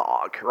your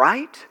dog,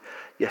 right?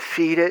 You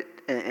feed it,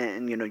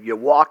 and you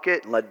walk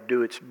it and let it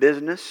do its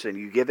business, and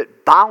you give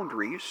it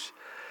boundaries.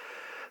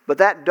 But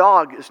that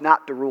dog is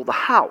not to rule the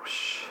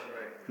house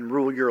and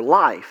rule your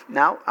life.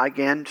 Now,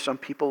 again, some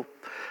people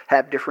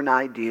have different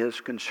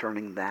ideas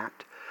concerning that.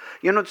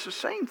 It's the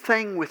same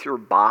thing with your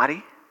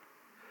body.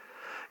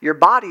 Your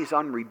body is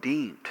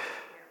unredeemed.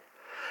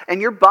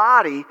 And your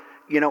body,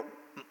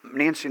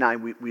 Nancy and I,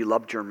 we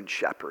love German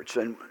Shepherds,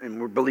 and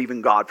we're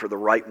believing God for the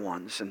right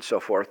ones and so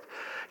forth.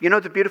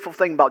 The beautiful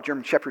thing about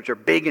German Shepherds, are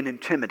big and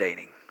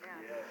intimidating.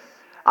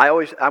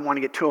 Yes. I want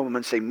to get to them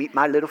and say, meet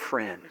my little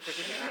friends.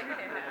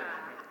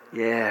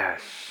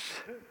 Yes.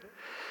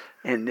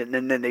 And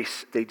then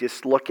they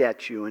just look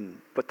at you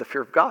and put the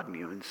fear of God in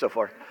you and so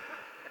forth.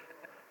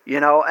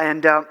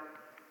 And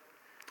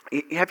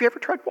have you ever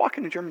tried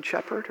walking a German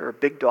Shepherd or a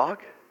big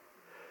dog?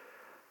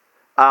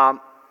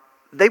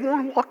 They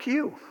want to walk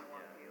you.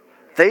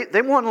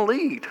 They want to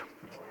lead.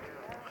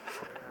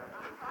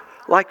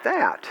 Like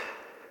that.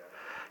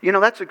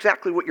 That's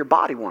exactly what your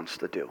body wants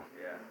to do.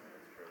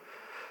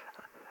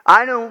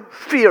 I don't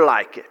feel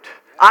like it.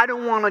 I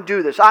don't want to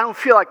do this. I don't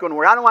feel like going to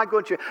work. I don't want to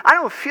go to. I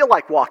don't feel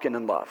like walking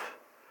in love.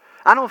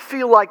 I don't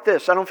feel like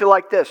this. I don't feel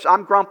like this.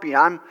 I'm grumpy.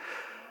 That's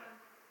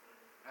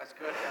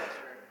good,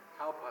 Pastor.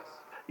 Help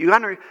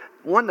us.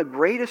 One of the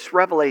greatest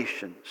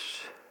revelations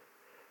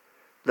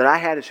that I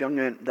had as a young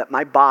man, that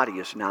my body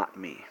is not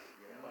me.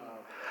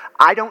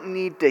 I don't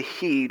need to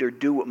heed or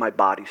do what my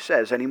body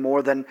says any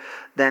more than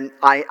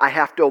I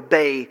have to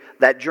obey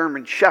that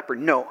German Shepherd.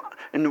 No.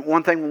 And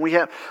one thing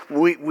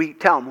we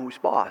tell him who's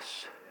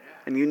boss.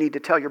 And you need to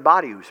tell your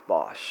body who's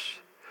boss.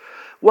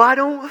 Well, I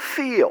don't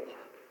feel.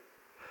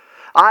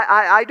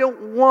 I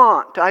don't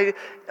want. A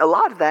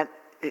lot of that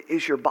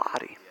is your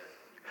body.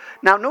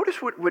 Now,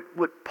 notice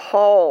what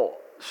Paul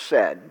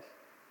said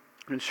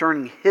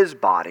concerning his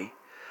body.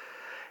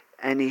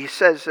 And he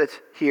says it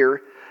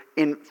here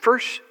in 1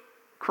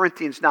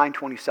 Corinthians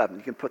 9:27.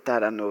 You can put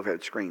that on the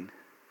overhead screen.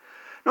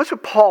 Notice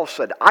what Paul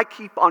said. I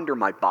keep under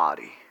my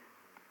body.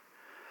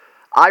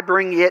 I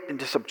bring it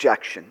into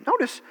subjection.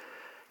 Notice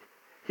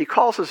he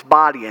calls his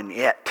body an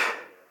it.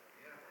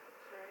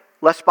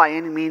 Lest by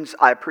any means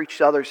I preach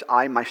to others,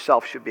 I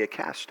myself should be a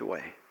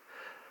castaway.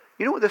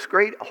 You know what this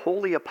great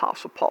holy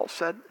apostle Paul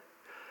said?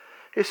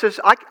 He says,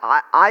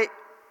 I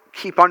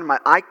keep under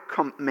I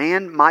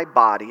command my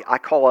body, I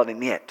call it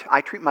an it.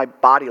 I treat my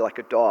body like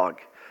a dog.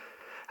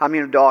 I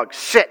mean a dog,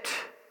 sit,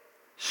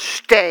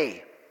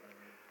 stay,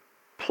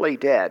 play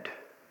dead.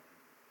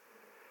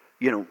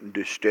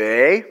 To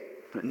stay,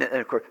 and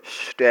of course,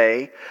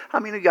 stay. I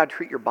mean, you got to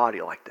treat your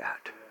body like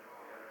that.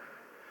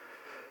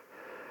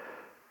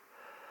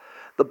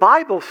 The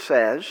Bible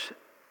says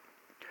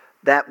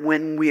that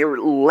when we are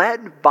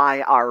led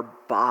by our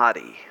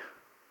body,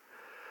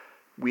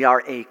 we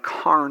are a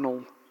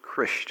carnal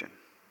Christian.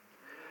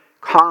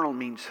 Carnal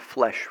means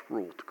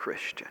flesh-ruled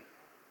Christian.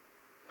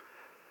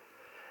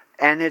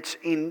 And it's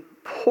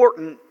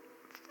important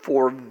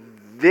for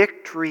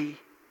victory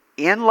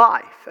in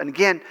life. And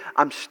again,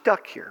 I'm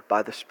stuck here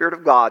by the Spirit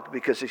of God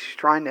because He's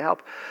trying to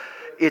help.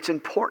 It's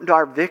important to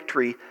our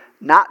victory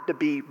not to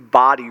be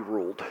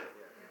body-ruled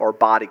or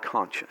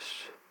body-conscious.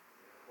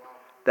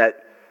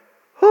 That,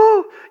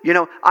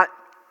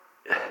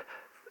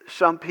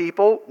 some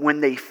people,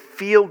 when they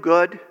feel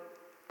good,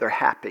 they're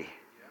happy.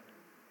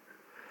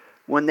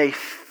 When they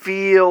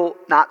feel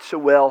not so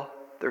well,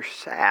 they're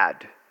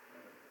sad.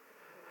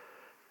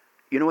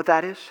 You know what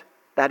that is?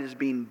 That is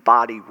being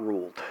body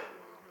ruled.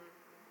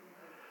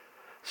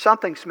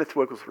 Something Smith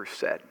Wigglesworth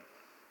said.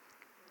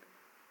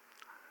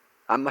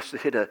 I must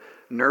have hit a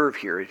nerve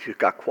here. It just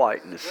got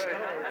quiet in this.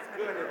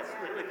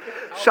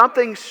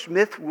 Something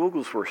Smith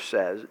Wigglesworth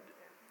says,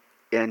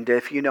 and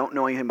if you don't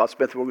know anything about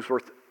Smith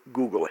Wigglesworth,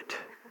 Google it.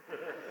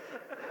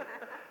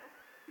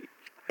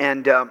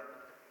 And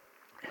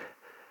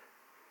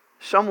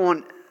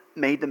someone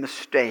made the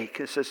mistake.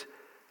 It says,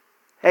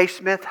 "Hey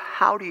Smith,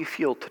 how do you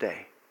feel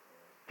today?"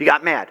 He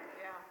got mad.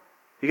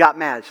 He got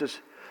mad. He says,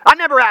 "I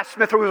never ask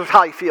Smith Wigglesworth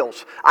how he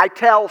feels. I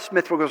tell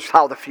Smith Wigglesworth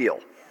how to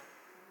feel."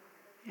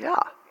 Yeah.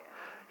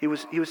 He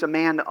was a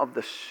man of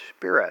the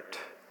Spirit.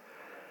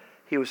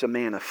 He was a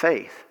man of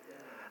faith.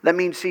 That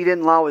means he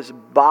didn't allow his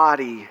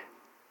body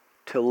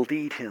to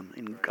lead him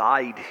and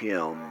guide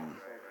him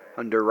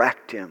and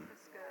direct him.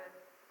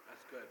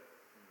 That's good.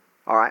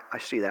 All right, I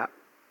see that.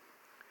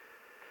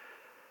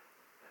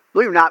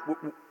 Believe it or not,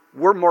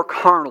 we're more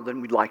carnal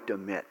than we'd like to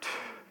admit.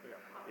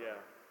 Yeah.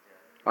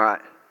 All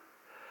right.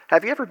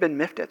 Have you ever been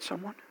miffed at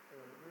someone?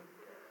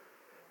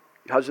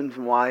 Husband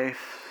and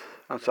wife?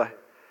 I'm sorry.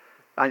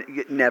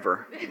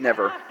 Never.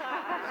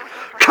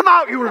 Come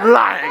out, you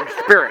lying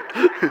spirit.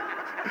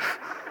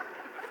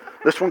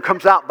 This one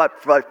comes out by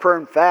prayer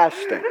and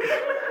fasting.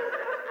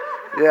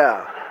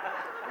 Yeah.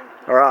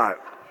 All right.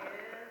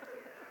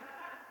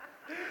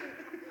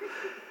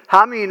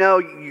 How many know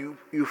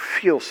you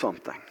feel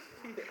something?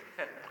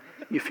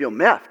 You feel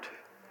miffed.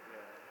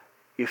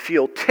 You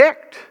feel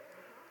ticked.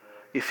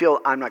 You feel,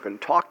 I'm not going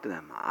to talk to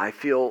them. I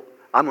feel,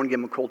 I'm going to give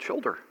them a cold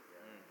shoulder.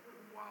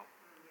 Wow.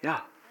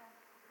 Yeah.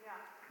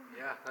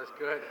 Yeah, that's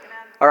good.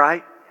 All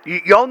right?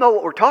 You all know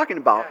what we're talking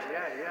about.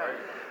 Yeah.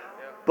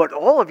 But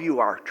all of you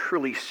are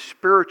truly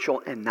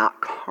spiritual and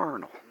not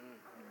carnal.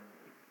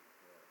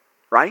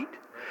 Right?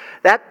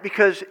 That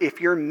because if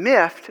you're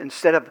miffed,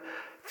 instead of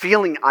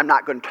feeling I'm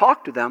not going to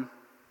talk to them,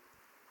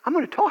 I'm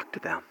going to talk to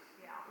them.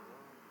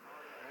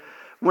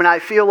 When I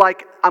feel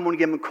like I'm going to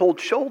give them a cold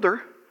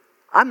shoulder,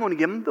 I'm going to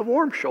give them the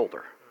warm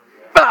shoulder.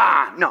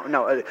 Bah!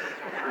 No.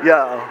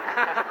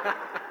 Yeah.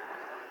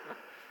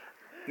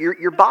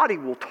 Your body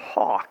will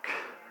talk.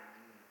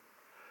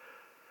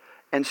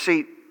 And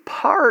see,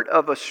 part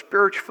of a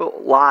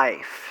spiritual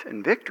life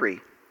and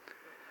victory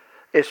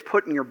is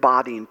putting your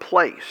body in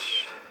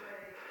place.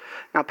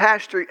 Now,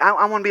 Pastor,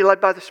 I want to be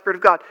led by the Spirit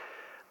of God.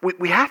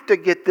 We have to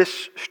get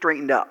this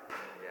straightened up.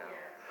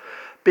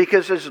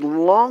 Because as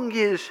long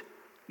as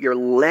you're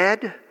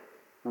led,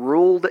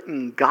 ruled,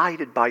 and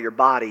guided by your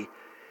body,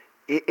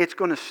 it's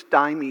going to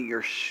stymie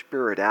your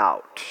spirit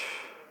out.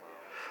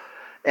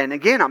 And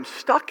again, I'm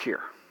stuck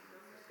here.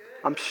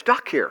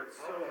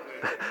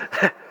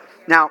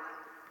 Now,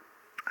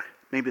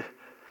 maybe,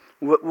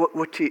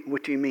 what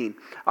do you mean?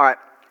 All right,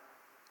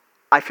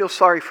 I feel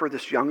sorry for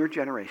this younger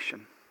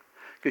generation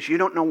because you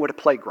don't know what a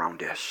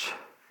playground is.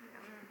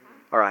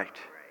 All right.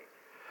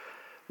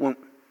 When,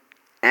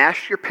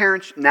 ask your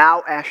parents,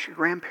 now ask your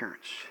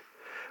grandparents.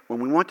 When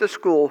we went to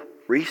school,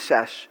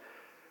 recess,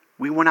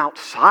 we went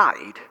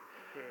outside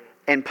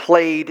and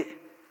played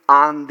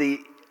on the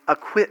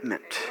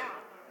equipment.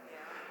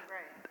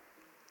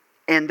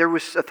 And there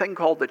was a thing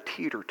called the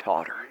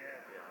teeter-totter.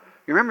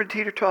 You remember the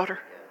teeter-totter?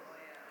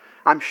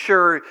 I'm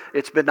sure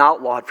it's been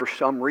outlawed for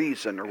some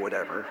reason or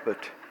whatever,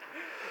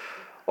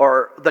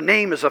 or the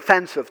name is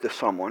offensive to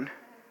someone.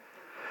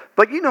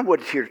 But you know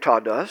what a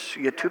teeter-totter does.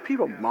 You get two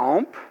people,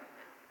 bump,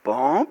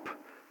 bump,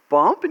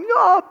 bump, and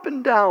up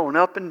and down,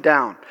 up and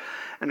down.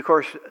 And of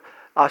course,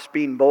 us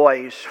being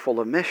boys full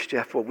of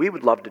mischief, what we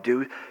would love to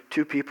do,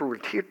 two people were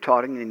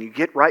teeter-tottering, and you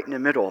get right in the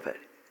middle of it.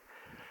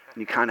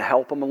 And you kind of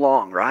help them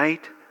along,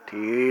 right?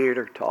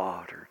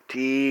 Teeter-totter,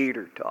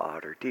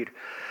 teeter-totter, teeter.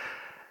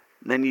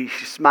 Then you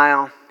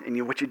smile,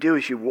 and what you do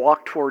is you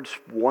walk towards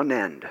one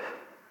end.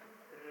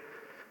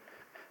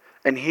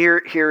 And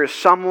here is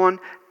someone,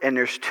 and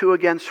there's two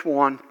against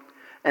one,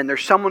 and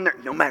there's someone there,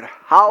 no matter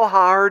how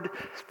hard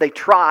they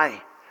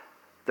try,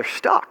 they're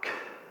stuck.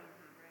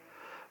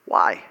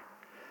 Why?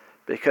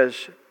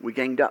 Because we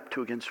ganged up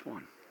 2 against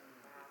 1.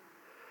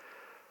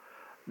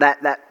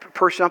 That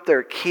person up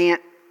there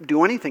can't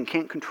do anything,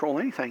 can't control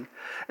anything.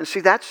 And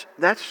see, that's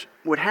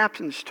what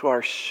happens to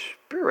our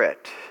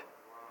spirit.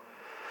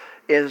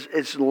 Is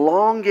as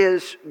long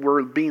as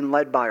we're being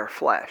led by our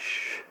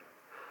flesh.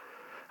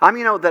 I mean,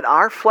 you know that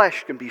our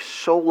flesh can be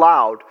so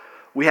loud,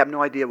 we have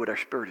no idea what our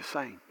spirit is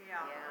saying.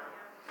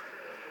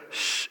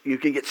 You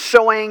can get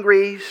so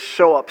angry,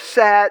 so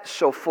upset,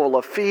 so full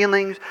of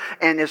feelings,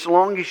 and as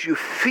long as you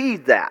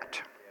feed that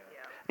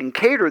and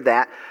cater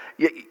that,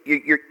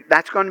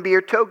 that's going to be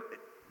your toe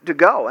to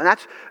go. And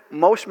that's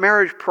most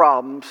marriage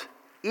problems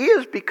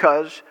is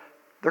because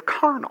they're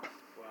carnal.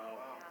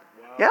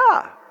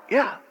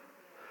 Yeah.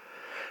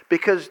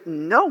 Because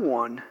no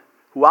one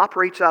who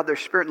operates out of their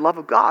spirit and love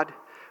of God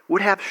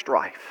would have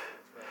strife.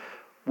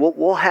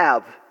 We'll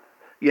have,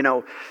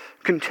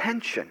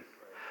 contention.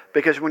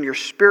 Because when your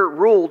spirit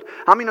ruled,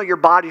 how many know your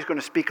body's going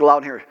to speak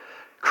loud here?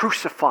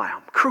 Crucify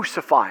him.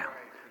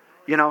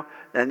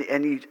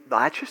 And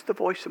that's just the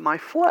voice of my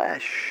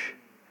flesh.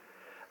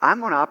 I'm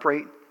going to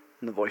operate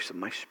in the voice of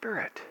my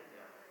spirit.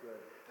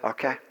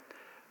 Okay?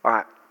 All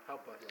right.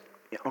 Help us.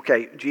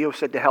 Okay, Gio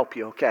said to help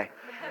you. Okay.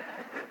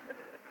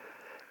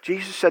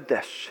 Jesus said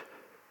this.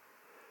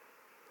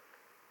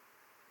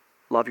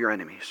 Love your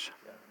enemies.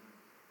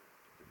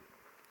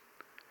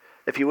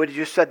 If he would have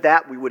just said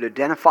that, we would have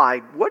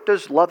identified what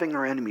does loving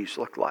our enemies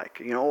look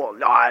like.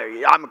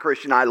 I'm a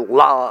Christian, I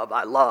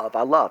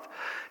love.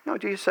 No,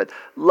 Jesus said,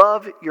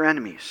 love your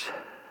enemies.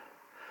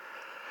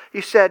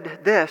 He said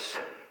this,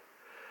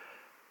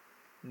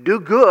 do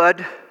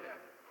good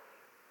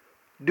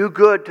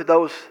to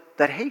those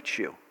that hate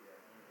you.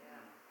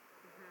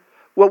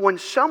 Well, when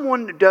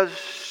someone does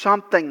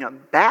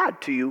something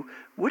bad to you,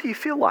 what do you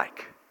feel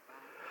like?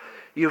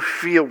 You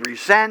feel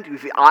resent, you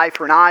feel eye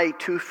for an eye,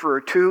 tooth for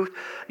a tooth.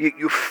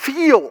 You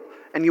feel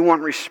and you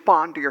want to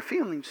respond to your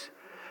feelings.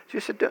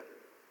 Jesus said,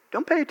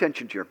 don't pay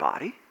attention to your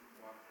body.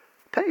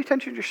 Pay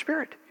attention to your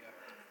spirit.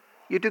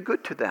 You do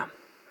good to them.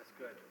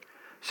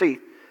 See,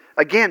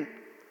 again,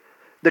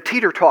 the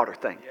teeter-totter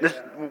thing.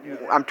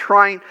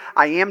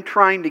 I am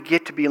trying to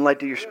get to being led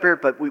to your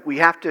spirit, but we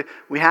have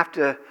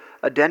to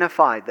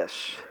identify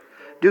this.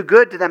 Do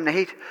good to them that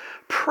hate.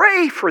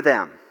 Pray for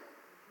them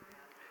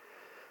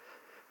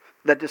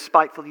that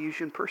despitefully use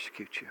you and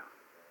persecute you.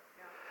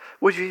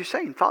 What is he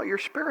saying? Follow your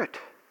spirit.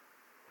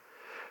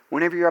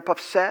 Whenever you're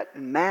upset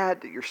and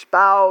mad at your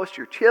spouse,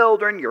 your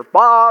children, your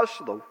boss,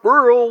 the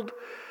world,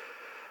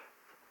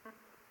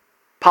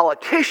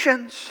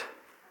 Politicians,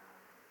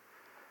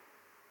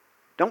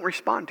 don't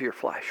respond to your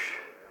flesh.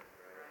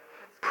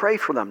 Pray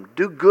for them.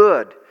 Do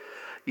good.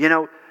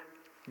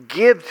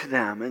 Give to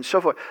them and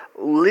so forth.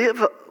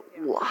 Live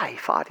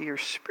life out of your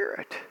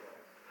spirit.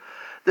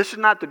 This is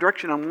not the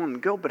direction I want to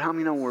go, but how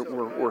many know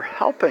we're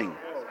helping?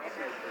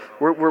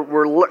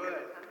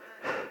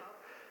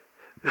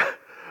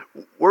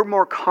 We're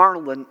more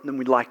carnal than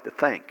we'd like to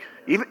think.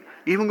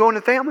 Even going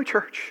to family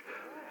church,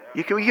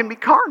 you can be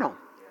carnal.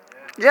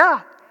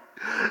 Yeah.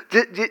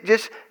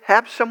 Just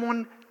have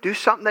someone do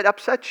something that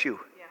upsets you.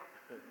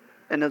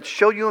 And it'll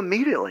show you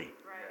immediately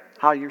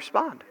how you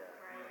respond.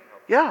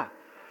 Yeah.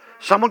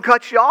 Someone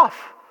cuts you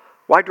off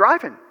while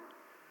driving.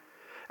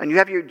 And you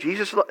have your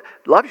Jesus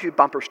loves you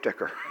bumper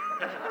sticker.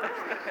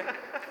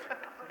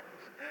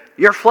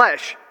 Your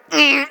flesh.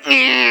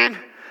 And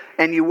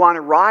you want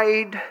to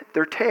ride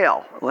their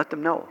tail. Let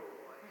them know.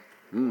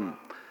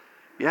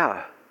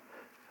 Yeah.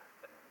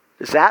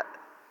 Is that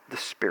the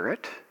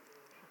spirit?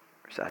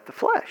 Or is that the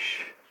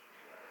flesh?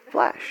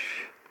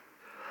 Flesh.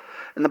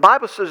 And the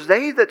Bible says,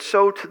 they that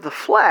sow to the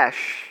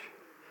flesh,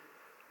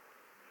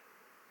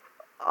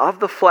 of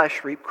the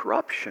flesh reap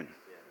corruption.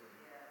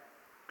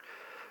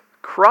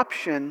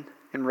 Corruption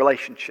in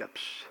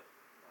relationships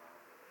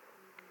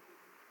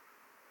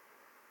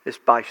is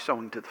by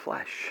sowing to the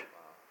flesh.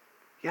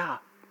 Yeah.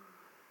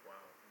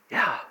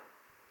 Yeah.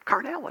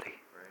 Carnality.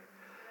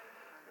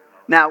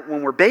 Now,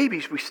 when we're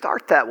babies, we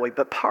start that way,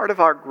 but part of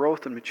our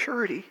growth and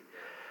maturity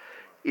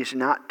is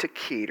not to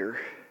cater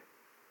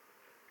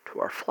to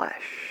our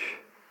flesh.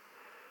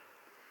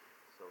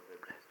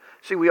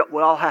 See, we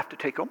all have to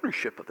take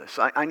ownership of this.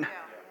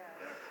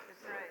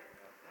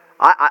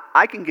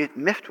 I can get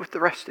miffed with the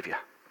rest of you.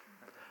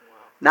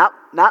 Not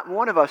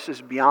one of us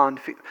is beyond.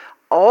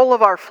 All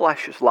of our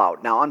flesh is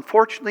loud. Now,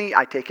 unfortunately,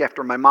 I take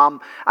after my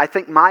mom. I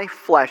think my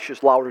flesh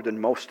is louder than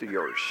most of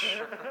yours.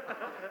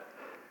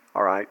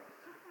 All right?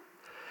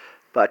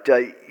 But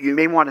you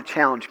may want to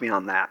challenge me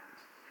on that.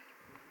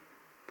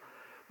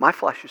 My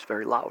flesh is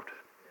very loud.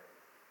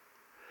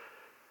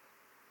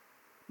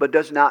 But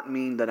does not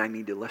mean that I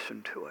need to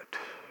listen to it.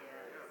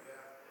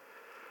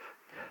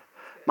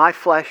 My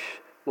flesh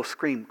will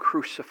scream,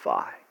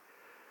 crucify.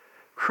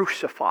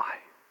 Crucify.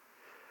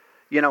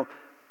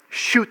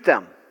 Shoot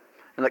them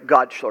and let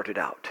God sort it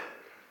out.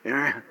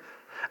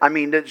 I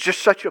mean, it's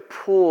just such a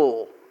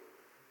pull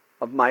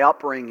of my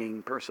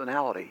upbringing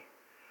personality.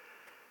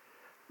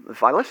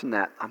 If I listen to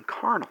that, I'm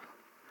carnal.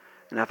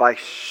 And if I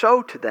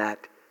sow to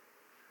that,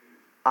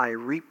 I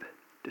reap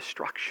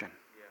destruction.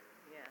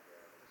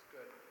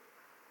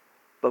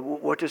 But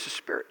what does the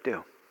Spirit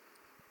do?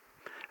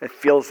 It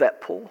feels that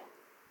pull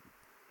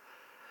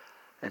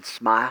and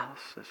smiles,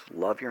 says,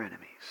 love your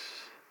enemies.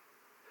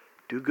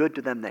 Do good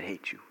to them that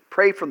hate you.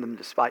 Pray for them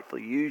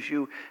despitefully use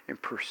you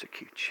and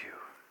persecute you.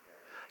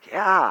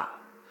 Yeah.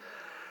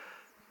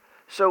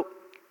 So,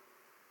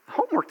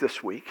 homework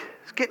this week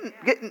is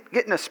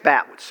getting a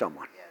spat with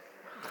someone.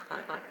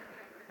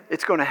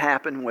 It's going to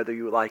happen whether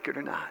you like it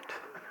or not.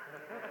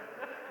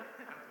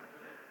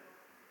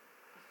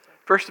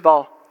 First of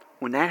all,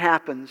 when that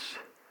happens,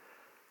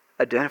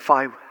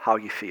 identify how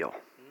you feel.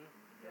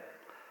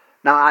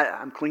 Now,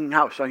 I'm cleaning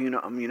house, so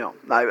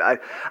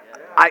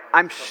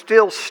I'm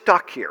still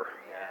stuck here.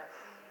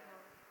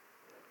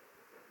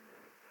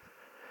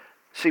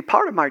 See,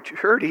 part of my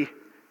maturity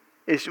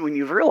is when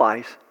you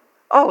realize,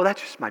 oh,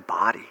 that's just my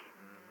body.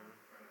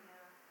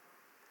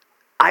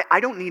 I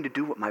don't need to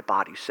do what my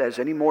body says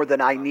any more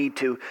than I need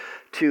to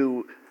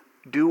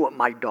do what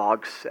my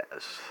dog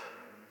says.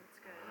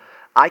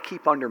 I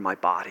keep under my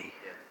body.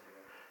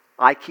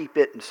 I keep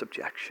it in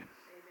subjection.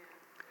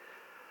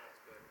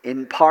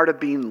 And part of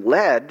being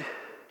led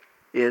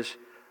is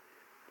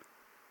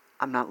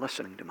I'm not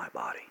listening to my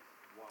body.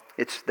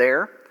 It's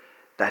there.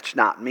 That's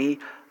not me.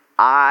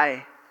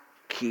 I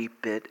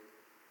keep it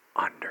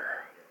under.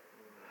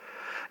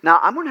 Now,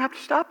 I'm going to have to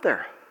stop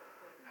there.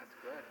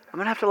 I'm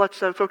going to have to let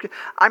that okay.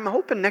 I'm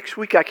hoping next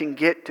week I can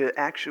get to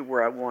actually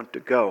where I want to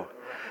go.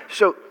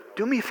 So,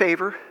 do me a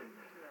favor.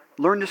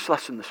 Learn this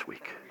lesson this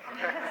week.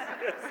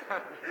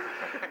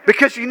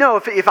 Because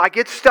if I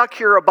get stuck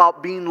here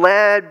about being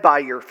led by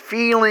your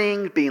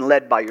feelings, being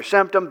led by your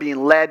symptom,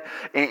 being led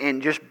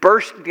and just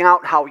bursting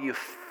out how you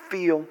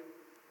feel.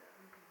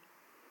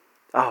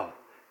 Oh,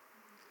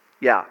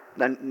 yeah.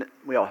 Then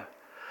we all.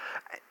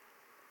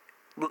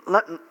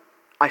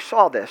 I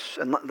saw this,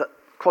 and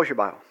close your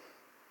Bible.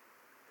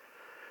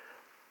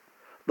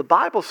 The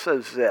Bible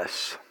says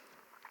this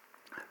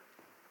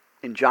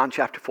in John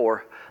chapter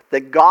 4,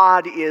 that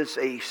God is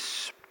a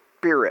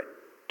spirit.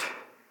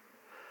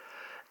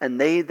 And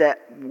they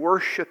that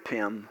worship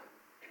Him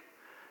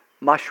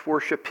must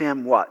worship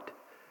Him what?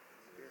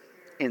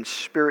 In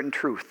spirit and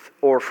truth,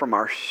 or from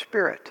our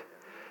spirit.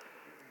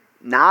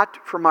 Not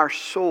from our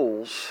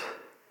souls,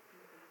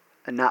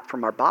 and not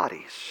from our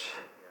bodies.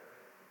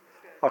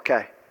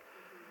 Okay.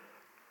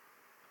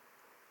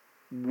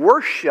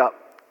 Worship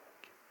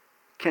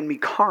can be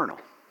carnal.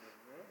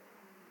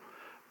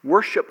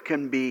 Worship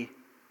can be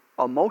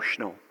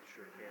emotional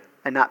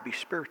and not be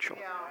spiritual.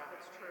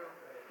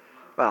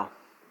 Well,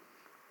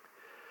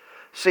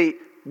 see,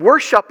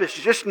 worship is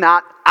just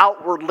not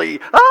outwardly,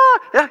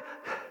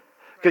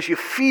 because you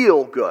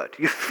feel good.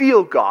 You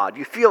feel God.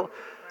 You feel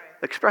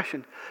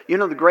expression. You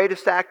know, the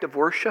greatest act of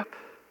worship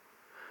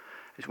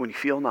is when you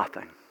feel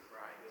nothing.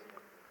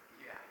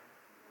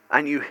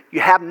 And you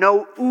have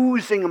no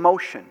oozing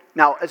emotion.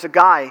 Now, as a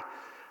guy,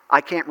 I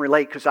can't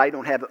relate because I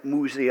don't have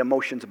oozy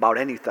emotions about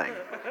anything.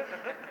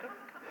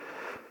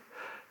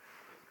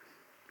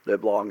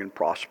 Live long and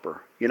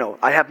prosper. You know,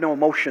 I have no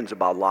emotions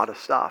about a lot of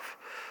stuff.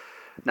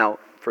 Now,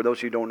 for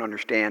those who don't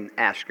understand,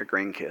 ask your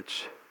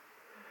grandkids.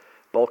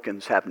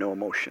 Vulcans have no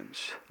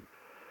emotions.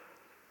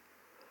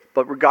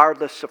 But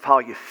regardless of how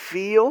you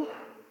feel,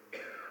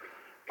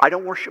 I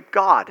don't worship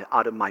God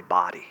out of my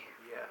body.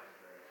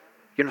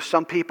 You know,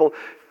 some people,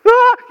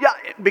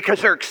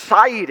 because they're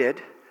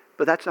excited,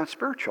 but that's not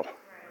spiritual.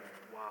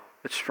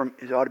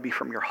 It ought to be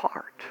from your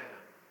heart.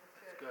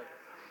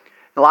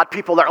 A lot of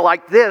people are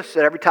like this,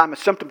 that every time a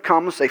symptom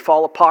comes, they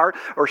fall apart,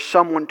 or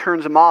someone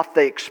turns them off,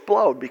 they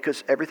explode,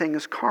 because everything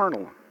is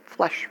carnal,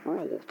 flesh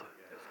ruled.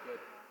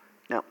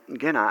 Now,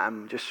 again,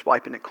 I'm just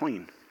wiping it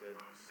clean.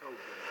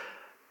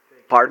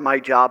 Part of my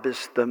job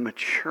is the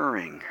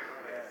maturing.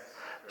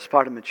 It's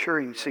part of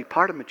maturing. See,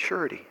 part of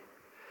maturity.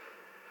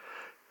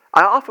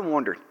 I often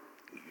wonder,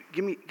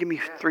 give me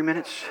 3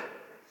 minutes.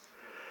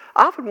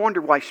 I often wonder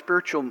why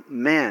spiritual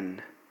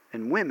men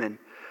and women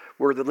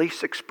were the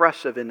least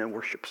expressive in a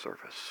worship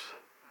service.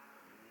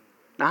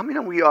 Now, how many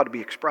know we ought to be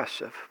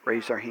expressive,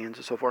 raise our hands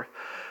and so forth?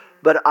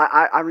 But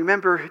I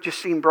remember just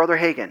seeing Brother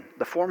Hagin,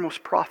 the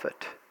foremost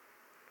prophet.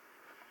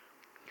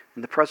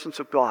 In the presence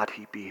of God,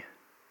 he'd be.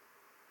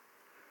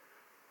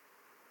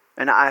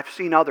 And I've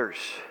seen others,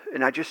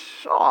 and I just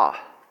saw.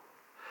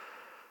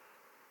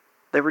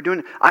 They were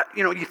doing,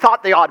 you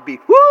thought they ought to be,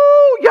 woo,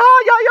 yeah,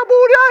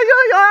 boo,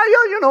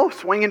 yeah,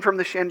 swinging from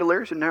the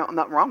chandeliers, and nothing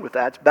wrong with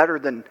that. It's better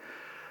than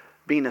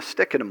being a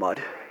stick in the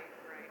mud.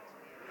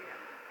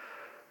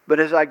 But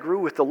as I grew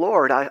with the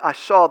Lord, I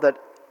saw that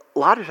a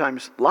lot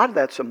of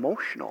that's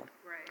emotional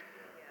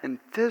and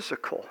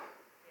physical,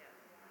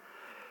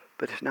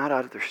 but it's not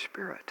out of their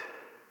spirit.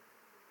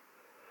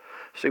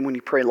 See, when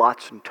you pray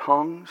lots in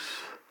tongues,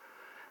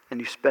 and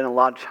you spend a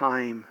lot of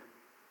time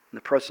in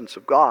the presence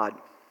of God,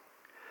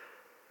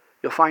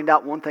 you'll find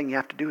out one thing you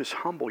have to do is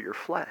humble your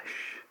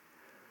flesh,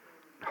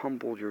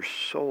 humble your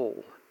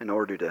soul in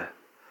order to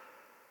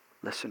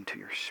listen to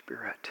your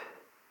spirit.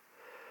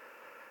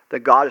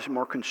 That God is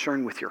more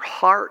concerned with your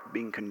heart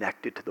being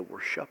connected to the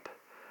worship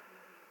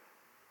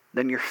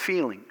than your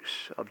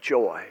feelings of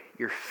joy,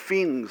 your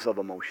feelings of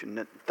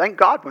emotion. Thank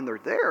God when they're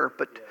there,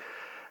 but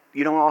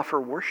you don't offer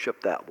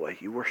worship that way.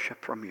 You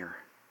worship from your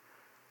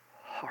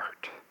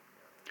heart.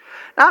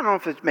 Now, I don't know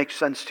if it makes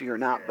sense to you or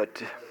not,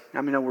 but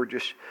we're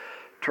just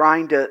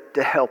trying to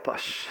help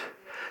us.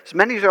 As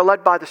many as are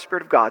led by the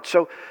Spirit of God.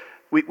 So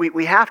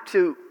we have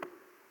to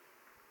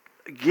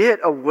get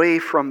away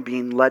from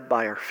being led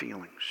by our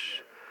feelings,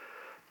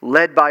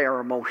 led by our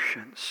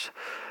emotions,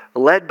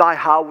 led by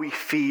how we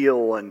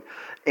feel,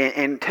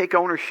 and take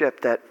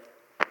ownership that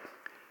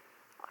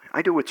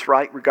I do what's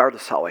right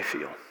regardless how I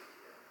feel.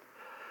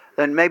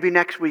 Then maybe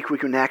next week we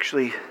can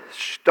actually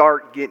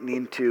start getting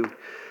into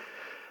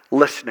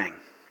listening.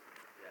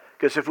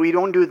 Because if we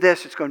don't do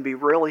this, it's going to be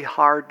really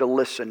hard to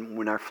listen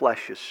when our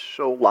flesh is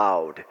so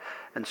loud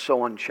and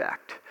so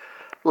unchecked.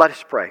 Let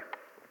us pray.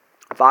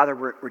 Father,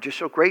 we're just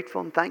so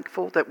grateful and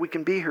thankful that we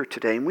can be here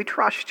today, and we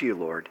trust you,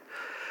 Lord.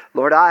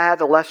 Lord, I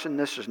had a lesson.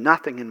 This is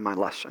nothing in my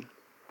lesson.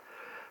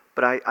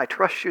 But I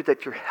trust you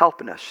that you're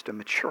helping us to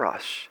mature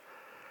us.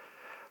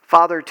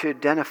 Father, to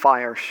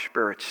identify our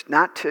spirits,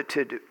 not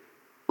to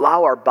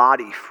allow our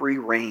body free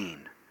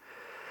rein,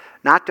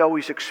 not to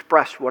always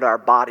express what our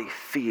body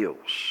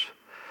feels,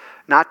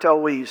 not to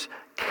always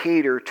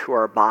cater to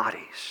our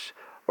bodies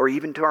or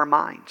even to our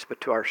minds,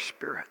 but to our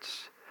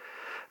spirits.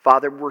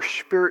 Father, we're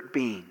spirit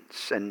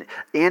beings, and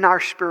in our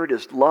spirit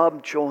is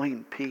love, joy,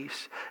 and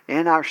peace.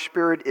 In our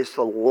spirit is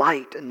the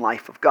light and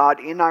life of God.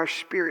 In our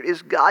spirit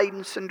is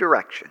guidance and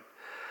direction.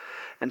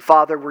 And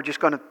Father, we're just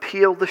going to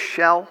peel the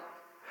shell,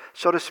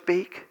 so to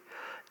speak,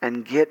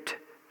 and get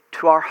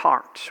to our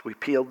hearts. We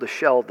peeled the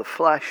shell of the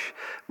flesh.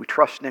 We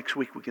trust next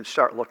week we can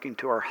start looking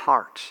to our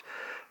hearts.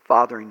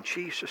 Father, in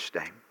Jesus'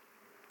 name.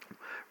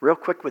 Real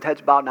quick, with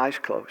heads bowed and eyes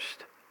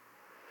closed.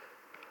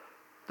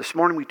 This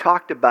morning we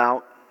talked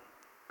about,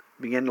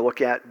 began to look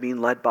at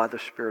being led by the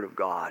Spirit of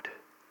God.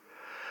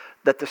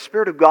 That the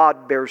Spirit of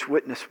God bears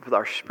witness with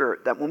our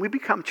spirit. That when we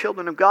become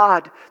children of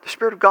God, the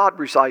Spirit of God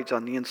resides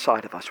on the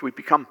inside of us. We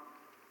become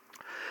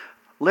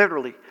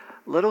literally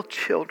little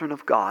children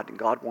of God, and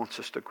God wants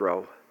us to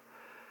grow.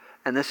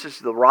 And this is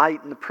the right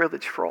and the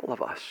privilege for all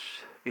of us,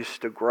 is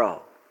to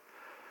grow.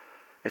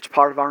 It's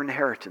part of our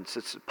inheritance.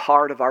 It's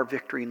part of our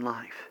victory in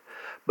life.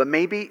 But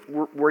maybe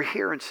we're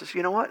here and says,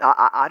 you know what,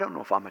 I don't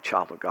know if I'm a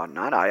child of God or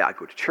not. I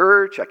go to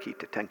church, I keep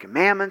the 10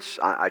 Commandments,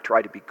 I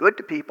try to be good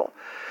to people.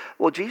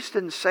 Well, Jesus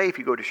didn't say if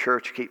you go to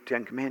church, keep the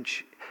 10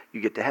 Commandments, you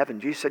get to heaven.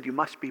 Jesus said you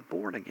must be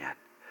born again.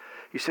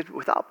 He said,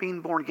 without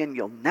being born again,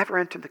 you'll never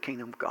enter the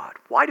kingdom of God.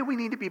 Why do we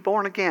need to be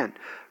born again?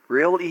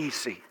 Real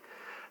easy.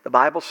 The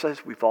Bible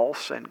says we've all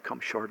sinned, come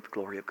short of the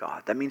glory of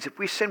God. That means if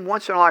we sin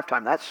once in a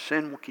lifetime, that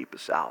sin will keep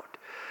us out.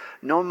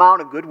 No amount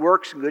of good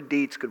works and good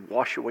deeds could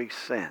wash away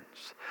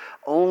sins.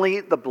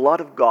 Only the blood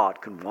of God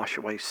can wash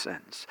away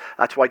sins.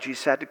 That's why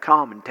Jesus had to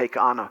come and take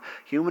on a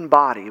human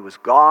body. It was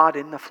God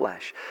in the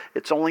flesh.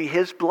 It's only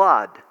His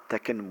blood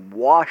that can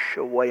wash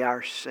away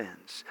our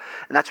sins.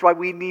 And that's why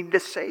we need a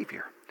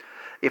Savior.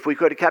 If we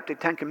could have kept the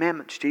Ten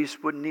Commandments,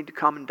 Jesus wouldn't need to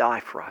come and die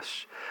for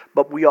us.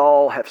 But we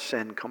all have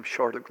sinned, come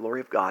short of the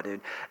glory of God.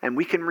 And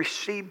we can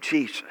receive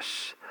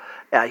Jesus.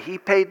 He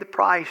paid the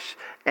price,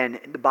 and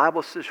the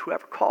Bible says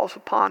whoever calls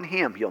upon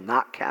Him, He'll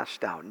not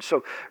cast out. And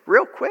so,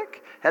 real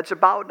quick, heads are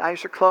bowed,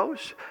 eyes are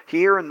closed,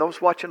 here and those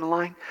watching the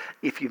line.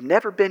 If you've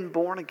never been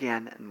born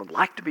again and would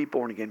like to be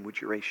born again, would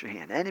you raise your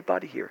hand?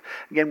 Anybody here?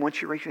 Again,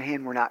 once you raise your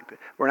hand, we're not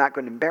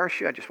going to embarrass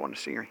you. I just want to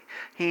see your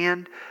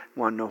hand. We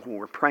want to know who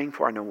we're praying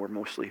for. I know we're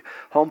mostly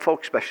home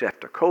folks, especially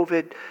after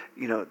COVID.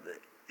 You know,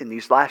 in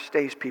these last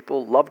days,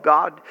 people love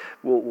God.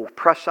 We'll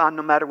press on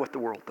no matter what the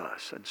world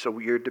does. And so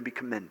you're to be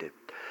commended.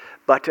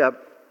 But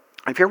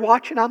if you're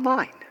watching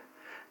online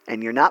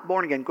and you're not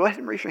born again, go ahead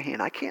and raise your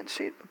hand. I can't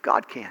see it, but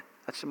God can.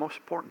 That's the most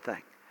important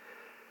thing.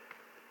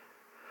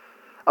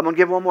 I'm going to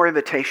give one more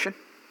invitation.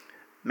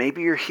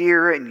 Maybe you're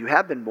here and you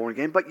have been born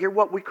again, but you're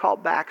what we call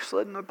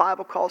backslidden. The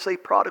Bible calls a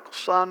prodigal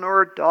son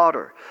or a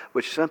daughter,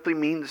 which simply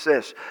means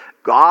this: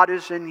 God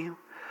is in you.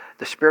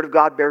 The Spirit of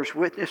God bears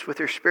witness with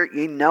your spirit.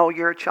 You know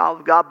you're a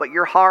child of God, but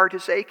your heart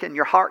is aching.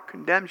 Your heart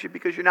condemns you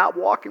because you're not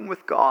walking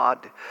with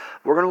God.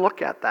 We're going to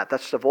look at that.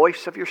 That's the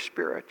voice of your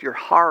spirit, your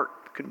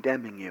heart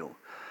condemning you,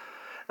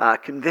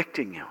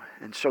 convicting you.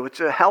 And so it's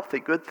a healthy,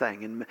 good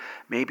thing. And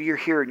maybe you're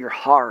here and your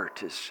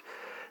heart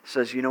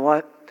says, you know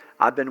what?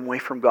 I've been away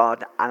from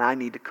God and I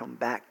need to come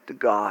back to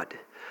God.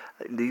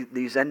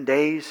 These end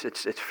days,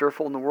 it's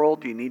fearful in the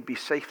world. You need to be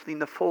safely in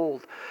the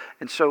fold.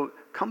 And so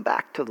come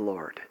back to the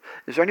Lord.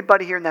 Is there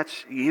anybody here, and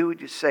that's you,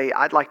 to say,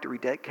 I'd like to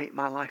rededicate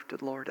my life to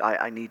the Lord.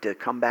 I need to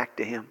come back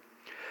to Him.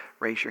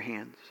 Raise your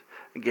hands.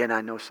 Again,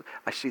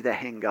 I see that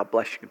hand. God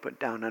bless you. You can put it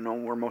down. I know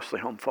we're mostly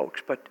home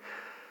folks, but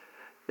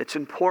it's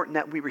important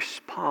that we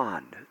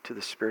respond to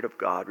the Spirit of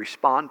God.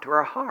 Respond to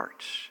our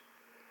hearts.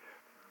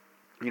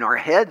 You know, our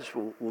heads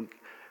will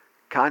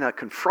kind of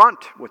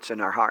confront what's in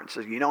our heart and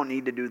says, you don't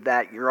need to do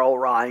that, you're all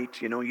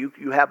right, you know, you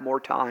have more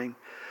time.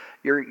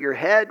 Your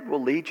head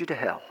will lead you to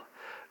hell,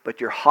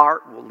 but your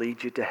heart will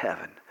lead you to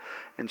heaven.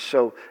 And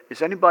so,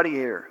 is anybody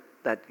here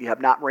that you have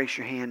not raised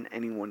your hand,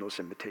 any one of those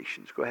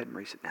invitations? Go ahead and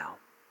raise it now.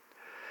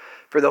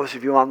 For those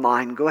of you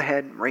online, go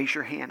ahead and raise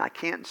your hand. I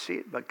can't see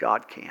it, but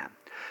God can.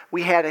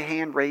 We had a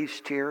hand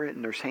raised here,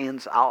 and there's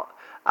hands out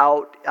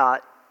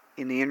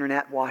in the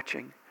internet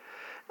watching.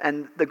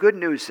 And the good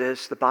news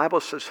is, the Bible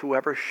says,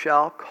 whoever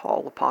shall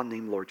call upon the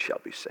name of the Lord shall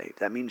be saved.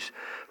 That means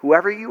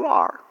whoever you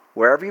are,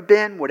 wherever you've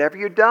been, whatever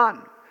you've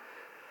done,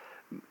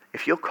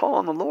 if you'll call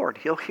on the Lord,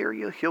 He'll hear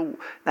you.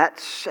 That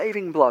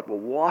saving blood will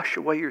wash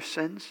away your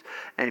sins.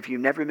 And if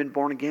you've never been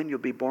born again, you'll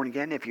be born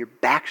again. If you're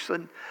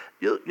backslidden,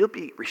 you'll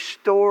be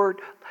restored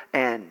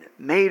and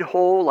made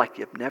whole like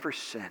you've never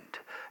sinned.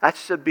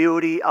 That's the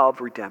beauty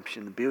of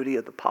redemption, the beauty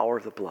of the power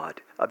of the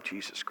blood of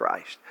Jesus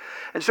Christ.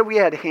 And so we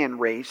had a hand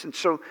raised. And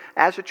so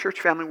as a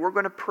church family, we're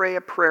going to pray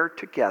a prayer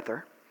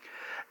together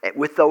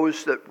with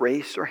those that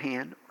raised their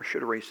hand or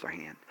should have raised their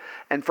hand.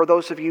 And for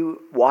those of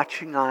you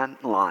watching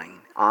online,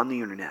 on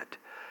the internet,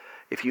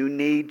 if you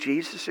need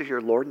Jesus as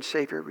your Lord and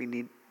Savior, we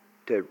need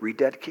to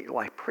rededicate your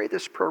life. Pray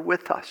this prayer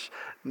with us.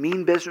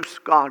 Mean business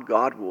with God.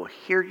 God will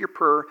hear your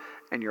prayer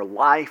and your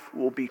life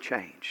will be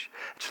changed.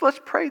 So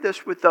let's pray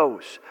this with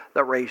those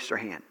that raised their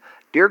hand.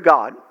 Dear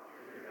God,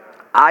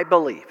 I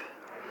believe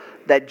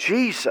that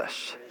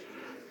Jesus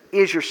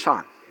is your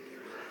Son.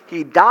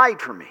 He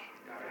died for me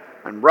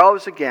and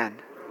rose again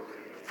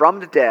from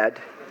the dead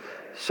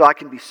so I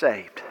can be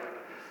saved.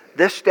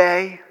 This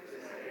day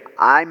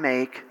I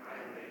make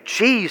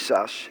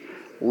Jesus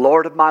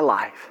Lord of my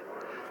life.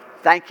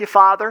 Thank you,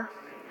 Father.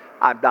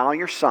 I'm now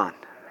your Son.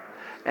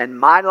 And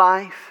my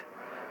life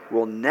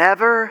will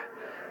never,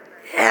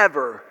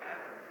 ever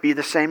be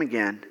the same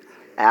again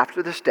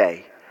after this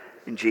day.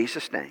 In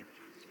Jesus' name,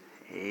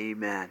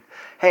 amen.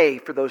 Hey,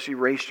 for those who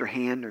raised their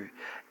hand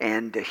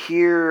and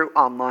here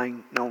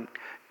online, no,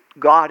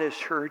 God has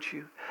heard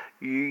you.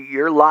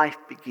 Your life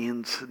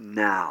begins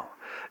now.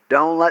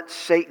 Don't let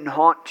Satan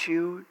haunt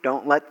you.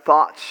 Don't let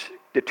thoughts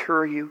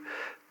deter you.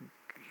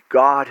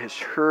 God has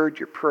heard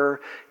your prayer.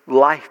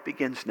 Life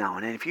begins now.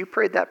 And if you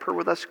prayed that prayer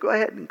with us, go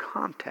ahead and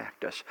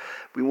contact us.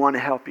 We want to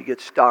help you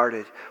get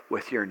started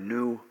with your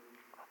new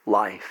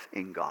life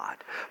in God.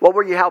 What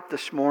will you help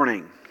this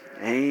morning?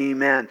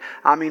 Amen.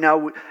 I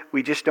mean,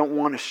 we just don't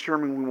want a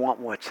sermon. We want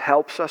what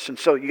helps us. And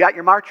so you got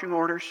your marching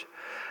orders.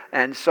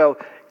 And so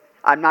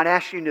I'm not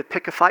asking you to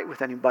pick a fight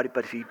with anybody,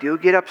 but if you do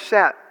get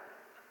upset,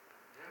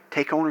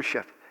 take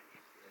ownership.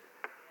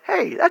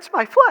 Hey, that's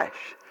my flesh.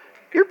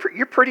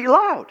 You're pretty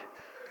loud.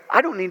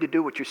 I don't need to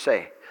do what you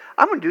say.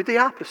 I'm going to do the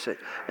opposite.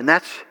 And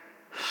that's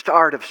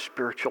start of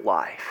spiritual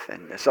life.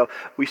 And so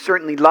we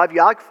certainly love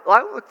you.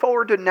 I look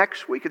forward to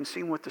next week and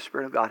seeing what the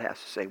Spirit of God has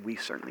to say. We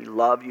certainly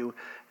love you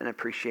and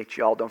appreciate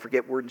you all. Don't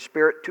forget Word and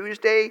Spirit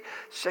Tuesday,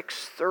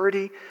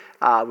 6:30.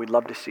 We'd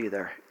love to see you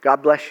there.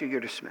 God bless you.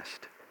 You're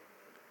dismissed.